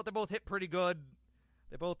 I don't know, they both hit pretty good.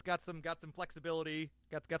 They both got some flexibility,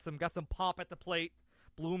 got some pop at the plate.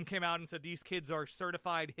 Bloom came out and said these kids are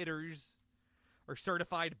certified hitters or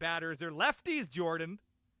certified batters. They're lefties, Jordan.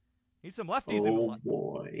 Need some lefties in the lineup. Oh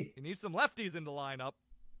boy. You need some lefties in the lineup.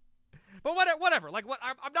 But whatever.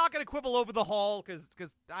 I'm not going to quibble over the haul because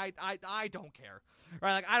I don't care.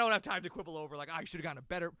 Right? I don't have time to quibble over I should have gotten a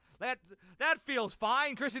better. That feels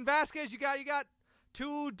fine. Christian Vasquez, you got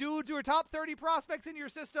 2 dudes who are top 30 prospects in your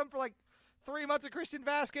system for 3 months of Christian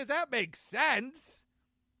Vasquez. That makes sense.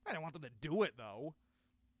 I don't want them to do it though.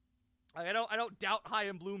 I don't doubt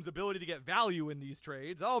Chaim Bloom's ability to get value in these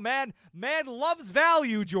trades. Oh man loves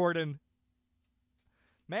value, Jordan.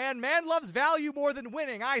 Man loves value more than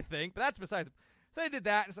winning, I think. But that's besides. So they did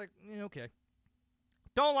that, and it's okay.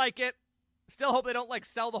 Don't like it. Still hope they don't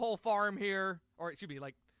sell the whole farm here, or it should be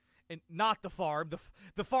not the farm.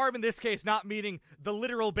 The farm in this case not meaning the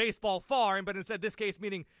literal baseball farm, but instead this case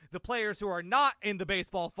meaning the players who are not in the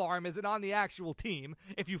baseball farm isn't on the actual team.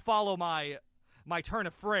 If you follow my turn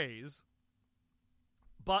of phrase.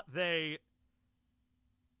 But they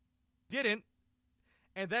didn't.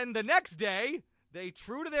 And then the next day, they,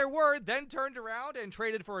 true to their word, then turned around and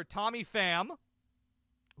traded for Tommy Pham,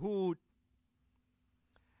 who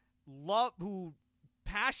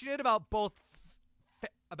passionate about both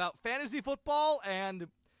about fantasy football and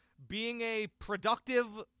being a productive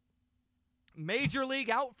major league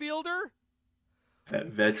outfielder. That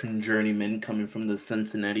veteran journeyman coming from the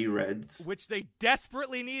Cincinnati Reds. Which they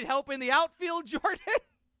desperately need help in the outfield, Jordan.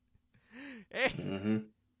 Mm-hmm.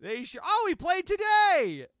 He played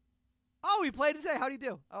today. How'd he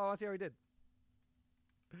do? Oh, let's see how he did.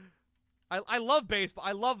 I love baseball.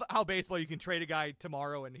 I love how baseball you can trade a guy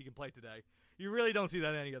tomorrow and he can play today. You really don't see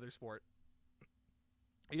that in any other sport.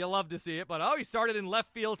 You love to see it, but he started in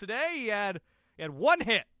left field today. He had 1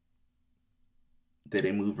 hit. Did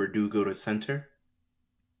they move Verdugo to center?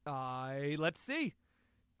 Let's see.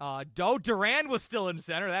 Duran was still in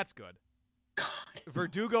center. That's good. God.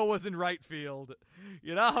 Verdugo was in right field.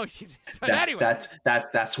 Anyway,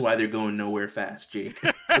 that's why they're going nowhere fast, Jake.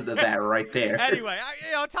 Because of that right there. Anyway,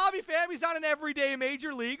 Tommy Pham, he's not an everyday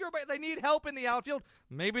major leaguer, but they need help in the outfield.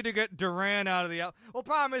 Maybe to get Duran out of the out. Well,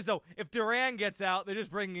 problem is though, if Duran gets out, they're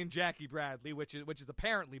just bringing in Jackie Bradley, which is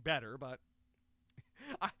apparently better. But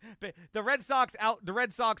The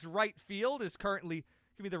Red Sox right field is currently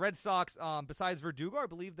give me the Red Sox. Besides Verdugo, I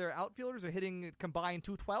believe their outfielders are hitting combined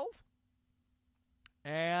 .212,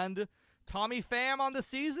 and Tommy Pham on the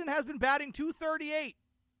season has been batting .238,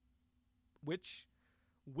 which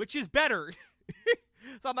is better.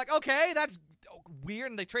 So I'm like, okay, that's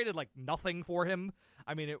weird. And they traded like nothing for him.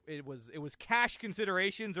 I mean, it was cash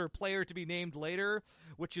considerations or a player to be named later,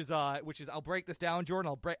 which is I'll break this down,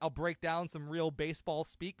 Jordan. I'll break down some real baseball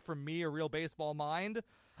speak from me, a real baseball mind.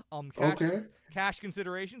 Cash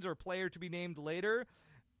considerations or a player to be named later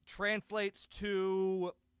translates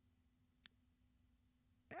to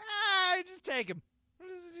just take him.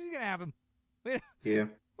 You're gonna have him. Yeah.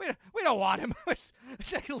 We don't want him.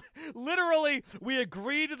 Literally, we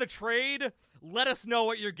agreed to the trade. Let us know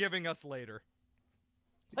what you're giving us later.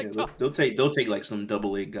 Like, yeah, they'll take like some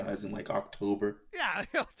AA guys in like October. Yeah,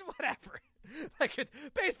 whatever. Like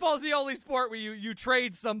baseball's the only sport where you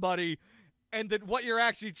trade somebody, and then what you're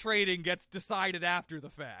actually trading gets decided after the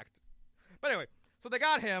fact. But anyway, so they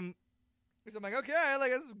got him. So I'm like, okay,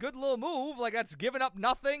 like that's a good little move. Like that's giving up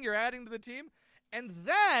nothing. You're adding to the team, and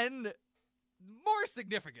then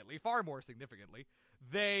far more significantly,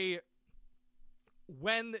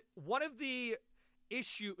 when the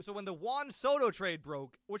Juan Soto trade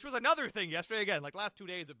broke, which was another thing yesterday, again, like last 2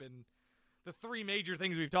 days have been the three major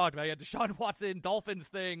things we've talked about. You had Deshaun Watson, Dolphins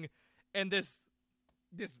thing, and the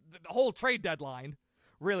whole trade deadline,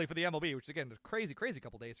 really, for the MLB, which again, is a crazy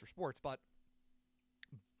couple days for sports, but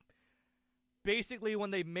basically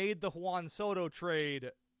when they made the Juan Soto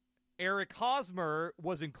trade, Eric Hosmer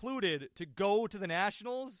was included to go to the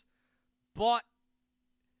Nationals, but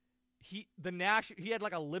he had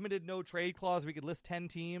like a limited no trade clause. We could list 10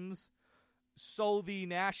 teams. So the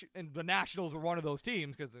Nationals were one of those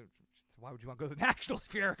teams because why would you want to go to the Nationals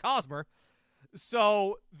if you're Eric Hosmer?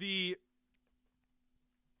 So the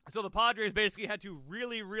Padres basically had to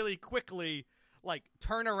really, really quickly like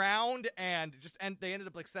turn around and they ended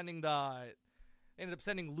up like sending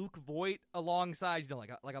Luke Voit alongside,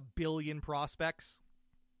 like a billion prospects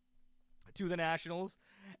to the Nationals.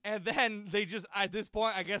 And then they just, at this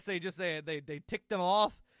point, I guess they ticked them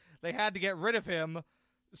off. They had to get rid of him.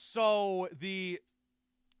 So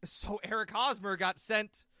Eric Hosmer got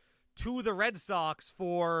sent to the Red Sox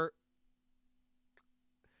for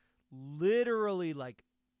literally like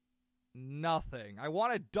nothing. I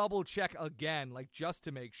want to double check again, like just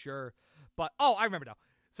to make sure. But, I remember now.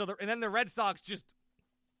 And then the Red Sox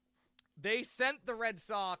they sent the Red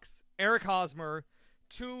Sox Eric Hosmer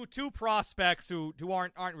to two prospects who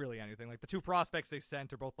aren't really anything. Like the two prospects they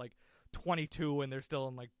sent are both like 22 and they're still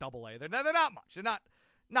in like AA. They're not much. They're not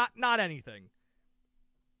anything.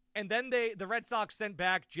 And then the Red Sox sent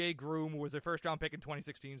back Jay Groom, who was their first round pick in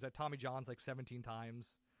 2016. He's had Tommy John's like 17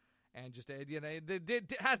 times, and just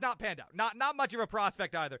it has not panned out. Not much of a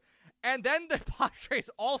prospect either. And then the Padres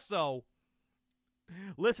also,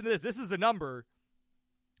 listen to this. This is the number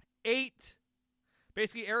 8.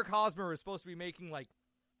 Basically, Eric Hosmer was supposed to be making like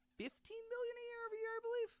 $15 million a year every year, I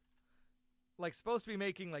believe. Like supposed to be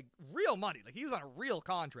making like real money. Like he was on a real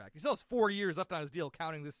contract. He still has 4 years left on his deal,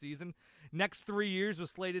 counting this season. Next 3 years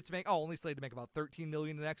was only slated to make about $13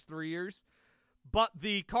 million the next 3 years. But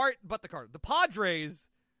the Padres,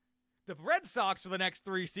 the Red Sox for the next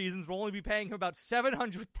 3 seasons will only be paying him about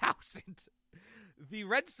 $700,000.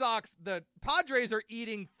 The Padres are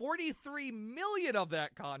eating $43 million of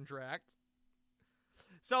that contract.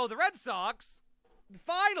 So the Red Sox,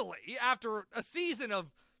 finally, after a season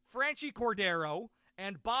of Franchi Cordero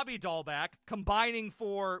and Bobby Dahlback combining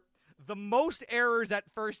for the most errors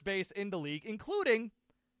at first base in the league, including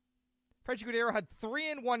Franchi Cordero had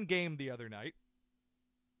 3 in one game the other night.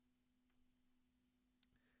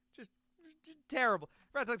 Just terrible.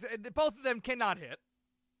 Red Sox, both of them cannot hit.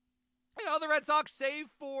 The Red Sox save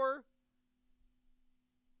for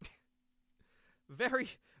very,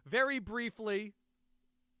 very briefly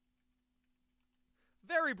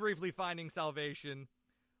finding salvation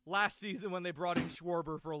last season when they brought in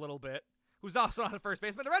Schwarber for a little bit, who's also not a first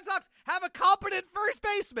baseman. The Red Sox have a competent first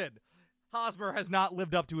baseman. Hosmer has not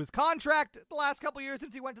lived up to his contract the last couple years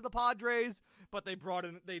since he went to the Padres, but they brought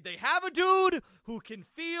in, they have a dude who can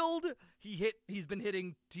field. He's hit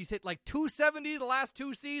like 270 the last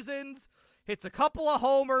 2 seasons, hits a couple of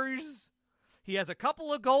homers. He has a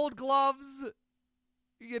couple of gold gloves.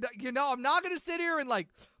 I'm not going to sit here and like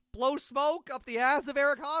blow smoke up the ass of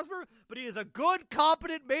Eric Hosmer, but he is a good,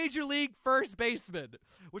 competent major league first baseman,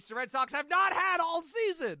 which the Red Sox have not had all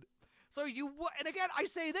season. So and again, I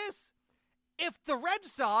say this, if the Red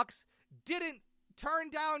Sox didn't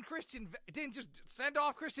just send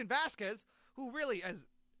off Christian Vasquez, who really, as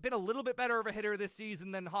been a little bit better of a hitter this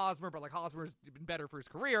season than Hosmer, but like Hosmer's been better for his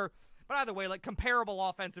career. But either way, like comparable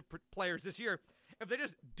offensive players this year, if they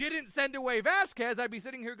just didn't send away Vasquez, I'd be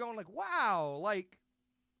sitting here going like, wow, like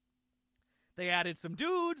they added some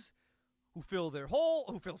dudes who fill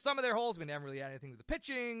some of their holes. I mean, they haven't really added anything to the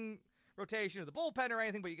pitching rotation or the bullpen or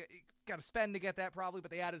anything, but you got to spend to get that probably.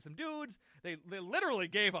 But they added some dudes. They literally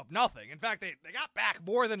gave up nothing. In fact, they got back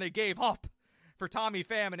more than they gave up for Tommy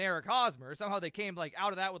Pham and Eric Hosmer. Somehow they came like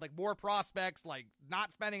out of that with like more prospects, like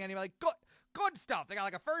not spending any like good stuff. They got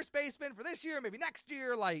like a first baseman for this year, maybe next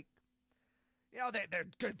year. Like, you know, they're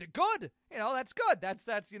good. They're good. You know, that's good.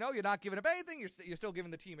 That's you know, you're not giving up anything. You're still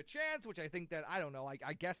giving the team a chance, which I think that I don't know.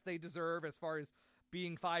 I guess they deserve as far as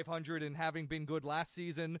being 500 and having been good last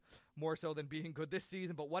season, more so than being good this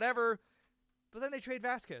season. But whatever. But then they trade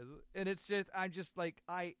Vasquez, and it's just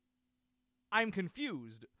I'm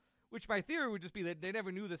confused. Which my theory would just be that they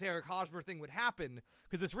never knew this Eric Hosmer thing would happen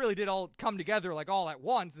because this really did all come together like all at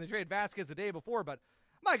once, and they traded Vasquez the day before. But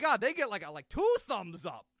my God, they get like 2 thumbs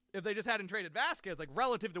up if they just hadn't traded Vasquez, like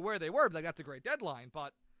relative to where they were. But like, that's a great deadline.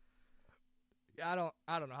 But I don't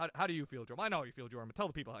know. How do you feel, Jordan? I know how you feel, Jordan, but tell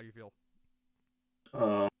the people how you feel.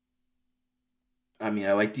 I mean,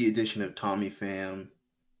 I like the addition of Tommy Pham.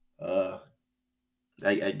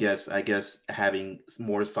 I guess having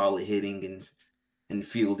more solid hitting and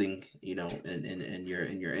fielding, you know, and your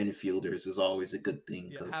infielders is always a good thing.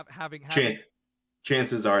 Yeah, having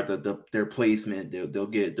chances are their placement they'll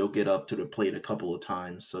get up to the plate a couple of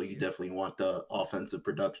times, so you definitely want the offensive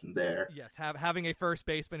production there. Yes, having a first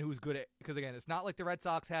baseman who's good at, because again, it's not like the Red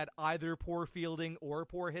Sox had either poor fielding or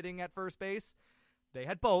poor hitting at first base. They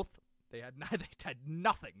had both. They had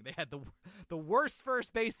nothing. They had the worst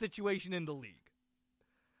first base situation in the league.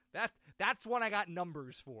 That's one I got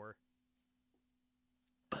numbers for.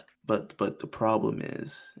 But the problem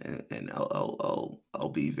is, and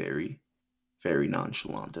I'll be very, very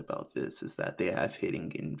nonchalant about this, is that they have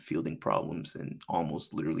hitting and fielding problems in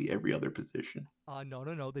almost literally every other position.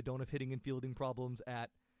 No, they don't have hitting and fielding problems at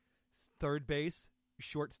third base,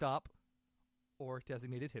 shortstop, or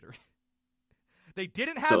designated hitter. They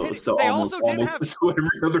didn't have hitting. So they almost every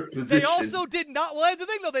other position. They also did not. Well, that's the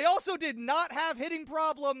thing though. They also did not have hitting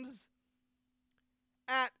problems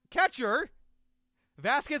at catcher.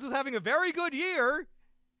 Vasquez was having a very good year,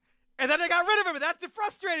 and then they got rid of him, and that's the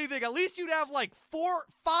frustrating thing. At least you'd have like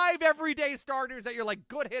 4-5 everyday starters that you're like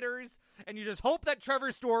good hitters, and you just hope that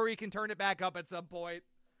Trevor Story can turn it back up at some point.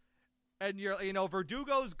 And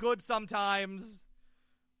Verdugo's good sometimes.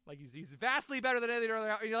 Like he's vastly better than anything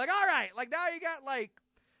earlier. And you're like, all right, like now you got like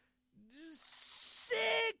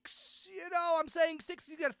 6. You know, I'm saying 6.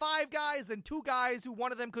 You got 5 guys and 2 guys who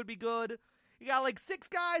one of them could be good. You got like 6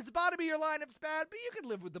 guys. The bottom of your lineup's bad, but you can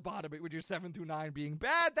live with the bottom with your 7 through 9 being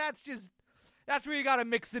bad. That's where you got to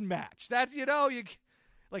mix and match. That's you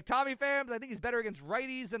like Tommy Pham. I think he's better against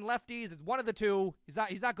righties than lefties. It's one of the two.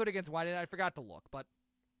 He's not good against one. I forgot to look, but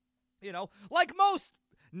like most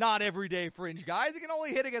not everyday fringe guys, he can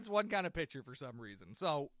only hit against one kind of pitcher for some reason.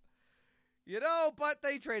 So but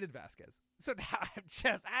they traded Vasquez. So now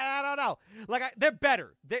I don't know. Like they're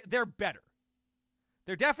better. They're better.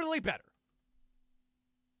 They're definitely better.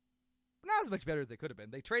 Not as much better as they could have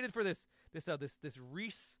been. They traded for this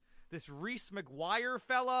Reese McGuire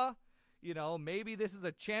fella. Maybe this is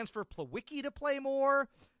a chance for Plawicki to play more.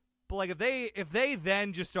 But like if they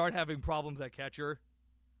then just start having problems at catcher,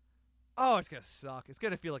 oh, it's gonna suck. It's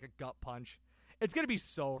gonna feel like a gut punch. It's gonna be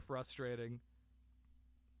so frustrating.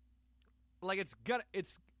 Like it's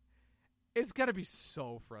gonna be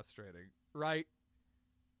so frustrating, right?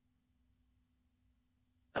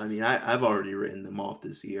 I mean, I've already written them off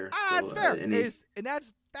this year. That's fair. And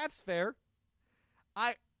that's fair.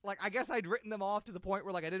 I guess I'd written them off to the point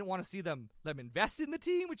where like I didn't want to see them invest in the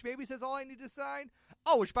team, which maybe says all I need to sign.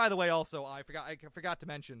 Oh, which by the way, also I forgot to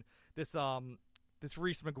mention this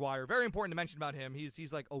Reese McGuire. Very important to mention about him.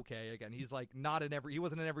 He's like okay again. He's like he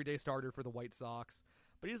wasn't an everyday starter for the White Sox,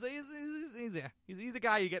 but he's a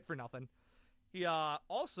guy you get for nothing. He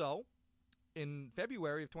also in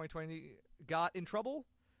February of 2020 got in trouble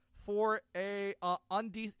for a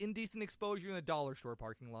indecent exposure in a dollar store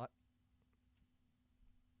parking lot.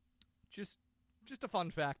 Just a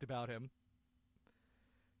fun fact about him.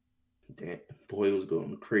 Damn, boy was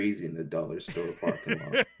going crazy in the dollar store parking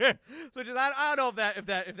lot. So I don't know if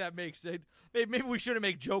that makes it. Maybe we shouldn't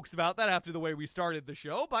make jokes about that after the way we started the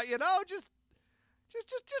show, but just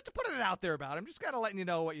to put it out there about him, just kind of letting you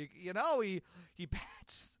know what he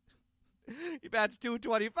bats. He bats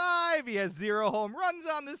 .225. He has 0 home runs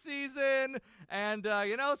on the season, and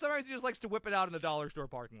sometimes he just likes to whip it out in the dollar store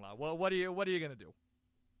parking lot. Well, what are you gonna do?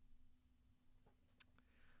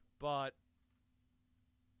 But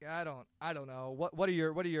I don't know. What are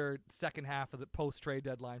your second half of the post trade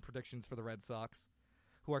deadline predictions for the Red Sox,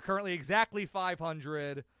 who are currently exactly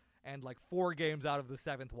 500 and like 4 games out of the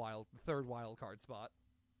third wild card spot?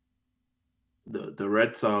 The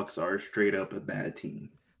Red Sox are straight up a bad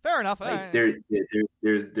team. Fair enough. Like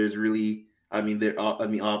there's really,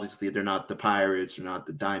 obviously they're not the Pirates, they're not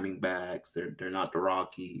the Diamondbacks, they're not the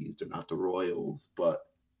Rockies, they're not the Royals, but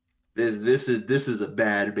this is a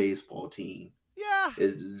bad baseball team. Yeah,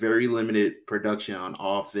 it's very limited production on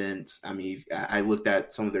offense. I mean, I looked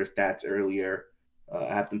at some of their stats earlier.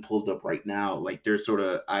 I have them pulled up right now. Like they're sort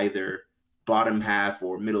of either bottom half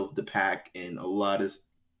or middle of the pack in a lot of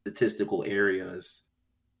statistical areas.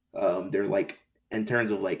 They're like, in terms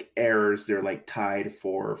of like errors, they're like tied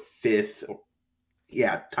for fifth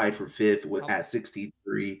at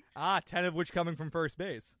 63. 10 of which coming from first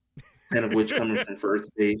base. 10 of which coming from first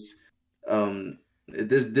base.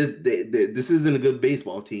 This isn't a good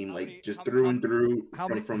baseball team. Through and through,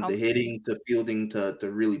 from the hitting to fielding to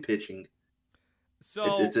really pitching.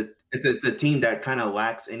 So it's a team that kind of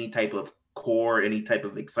lacks any type of core, any type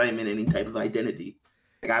of excitement, any type of identity.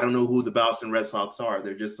 Like, I don't know who the Boston Red Sox are.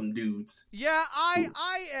 They're just some dudes. Yeah, I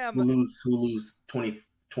am. Who lose 28-3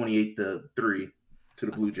 to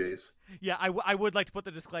the Blue Jays. Yeah, I would like to put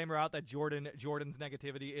the disclaimer out that Jordan's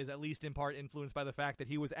negativity is at least in part influenced by the fact that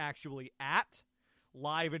he was actually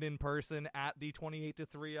live and in person at the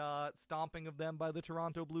 28-3 stomping of them by the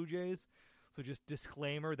Toronto Blue Jays. So just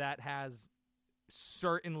disclaimer, that has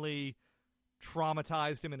certainly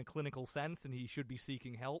traumatized him in a clinical sense, and he should be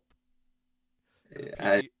seeking help.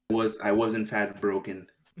 I was in fact broken.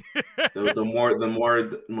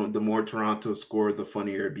 The more Toronto scored, the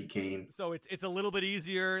funnier it became. So it's a little bit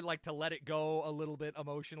easier, like, to let it go a little bit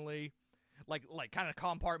emotionally, like kind of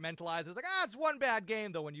compartmentalize. It's like, it's one bad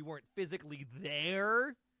game though when you weren't physically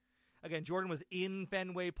there. Again, Jordan was in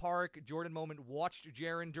Fenway Park. Jordan moment watched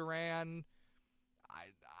Jarren Duran. I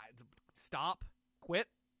stop, quit.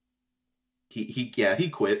 He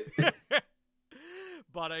quit.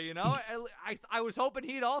 But I was hoping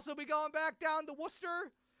he'd also be going back down to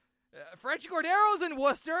Worcester. French Cordero's in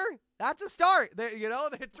Worcester. That's a start. They're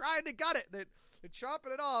trying to gut it. They're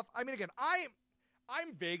chopping it off. I mean, again,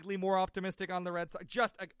 I'm vaguely more optimistic on the Red Sox,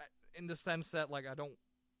 just in the sense that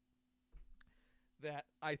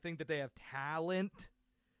I think that they have talent.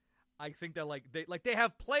 I think that they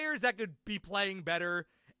have players that could be playing better,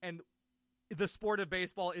 and the sport of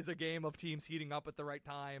baseball is a game of teams heating up at the right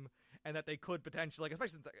time, and that they could potentially,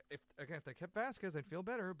 especially if they kept Vasquez, I'd feel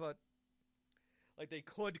better, but they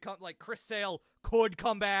could come, Chris Sale could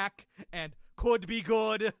come back and could be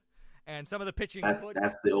good, and some of the pitching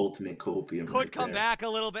that's the ultimate copium. Could come back a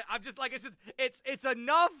little bit. I'm just it's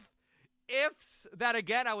enough ifs that,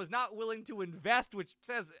 again, I was not willing to invest, which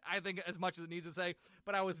says, I think, as much as it needs to say,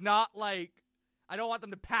 but I was not I don't want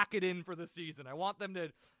them to pack it in for the season. I want them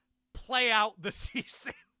to play out the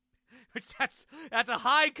season. Which that's a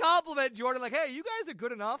high compliment, Jordan. Like, hey, you guys are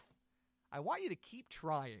good enough. I want you to keep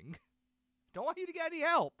trying. Don't want you to get any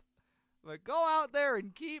help. But go out there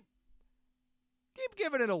and keep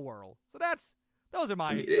giving it a whirl. So those are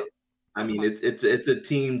my it's a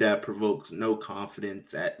team that provokes no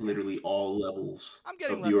confidence at literally all levels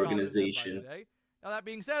of the organization. Now, that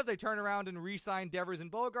being said, if they turn around and re-sign Devers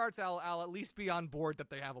and Bogarts, I'll at least be on board that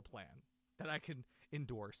they have a plan that I can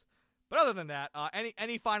endorse. But other than that,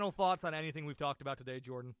 any final thoughts on anything we've talked about today,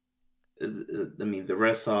 Jordan? I mean, the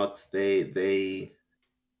Red Sox, they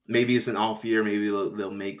maybe it's an off year. Maybe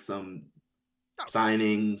they'll make some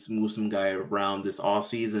signings, move some guy around this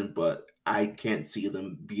offseason, but I can't see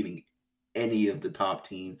them beating any of the top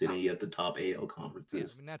teams in any of the top AL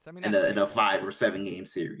conferences in a 5 or 7 game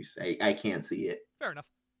series. I can't see it. Fair enough.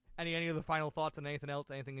 Any other final thoughts on anything else?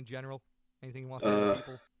 Anything in general? Anything you want to say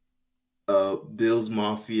to people? Bills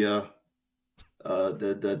Mafia.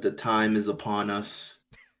 The time is upon us.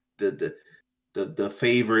 The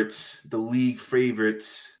favorites, the league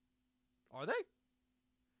favorites. Are they?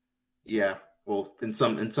 Yeah. Well, in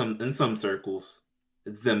some circles,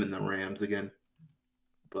 it's them and the Rams again.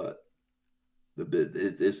 But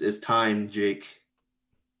it's time, Jake.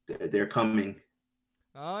 They're coming.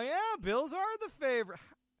 Oh yeah, Bills are the favorite.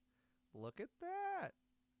 Look at that.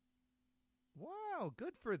 Wow,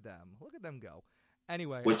 good for them. Look at them go.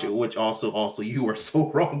 Anyway, which also you are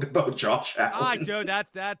so wrong about Josh Allen. Joe,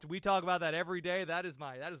 that we talk about that every day. That is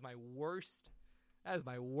my worst. That is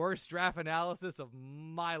my worst draft analysis of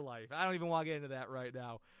my life. I don't even want to get into that right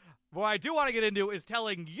now. What I do want to get into is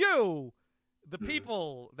telling you, the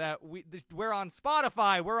people, that we're on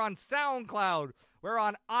Spotify, we're on SoundCloud, we're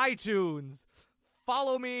on iTunes.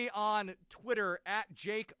 Follow me on Twitter at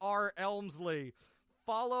Jake R. Elmsley.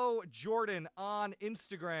 Follow Jordan on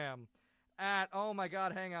Instagram at, oh my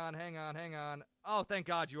God, hang on. Oh, thank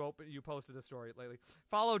God you posted a story lately.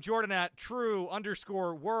 Follow Jordan at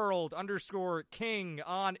true_world_king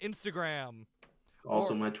on Instagram.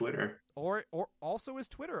 Also my Twitter. Or also his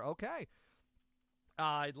Twitter. Okay.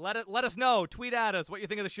 Let us know. Tweet at us what you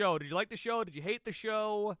think of the show. Did you like the show? Did you hate the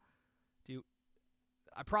show?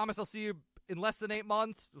 I promise I'll see you in less than 8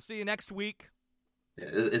 months. We'll see you next week. Yeah,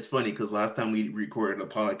 it's funny because last time we recorded a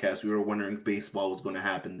podcast, we were wondering if baseball was going to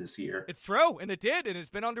happen this year. It's true, and it did, and it's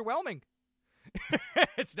been underwhelming.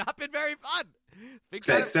 It's not been very fun.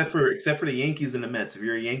 Except for the Yankees and the Mets. If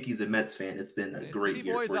you're a Yankees and Mets fan, it's been a great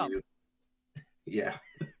year for you. Yeah.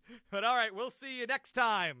 But all right, we'll see you next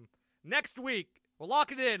time. Next week. We'll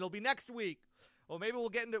lock it in. It'll be next week. Well, maybe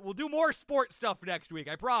we'll do more sports stuff next week.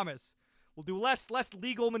 I promise. We'll do less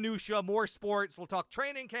legal minutia, more sports. We'll talk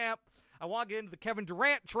training camp. I want to get into the Kevin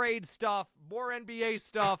Durant trade stuff, more NBA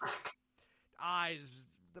stuff.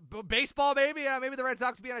 Baseball, maybe. Maybe the Red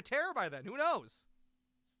Sox will be on a tear by then. Who knows?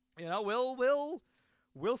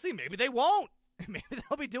 We'll see. Maybe they won't. Maybe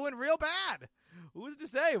they'll be doing real bad. Who's to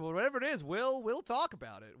say? Well, whatever it is, we'll talk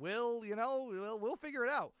about it. We'll figure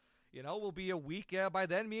it out. We'll be a week by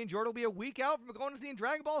then. Me and Jordan will be a week out from going to see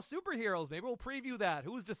Dragon Ball Superheroes. Maybe we'll preview that.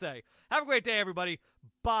 Who's to say? Have a great day, everybody.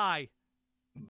 Bye.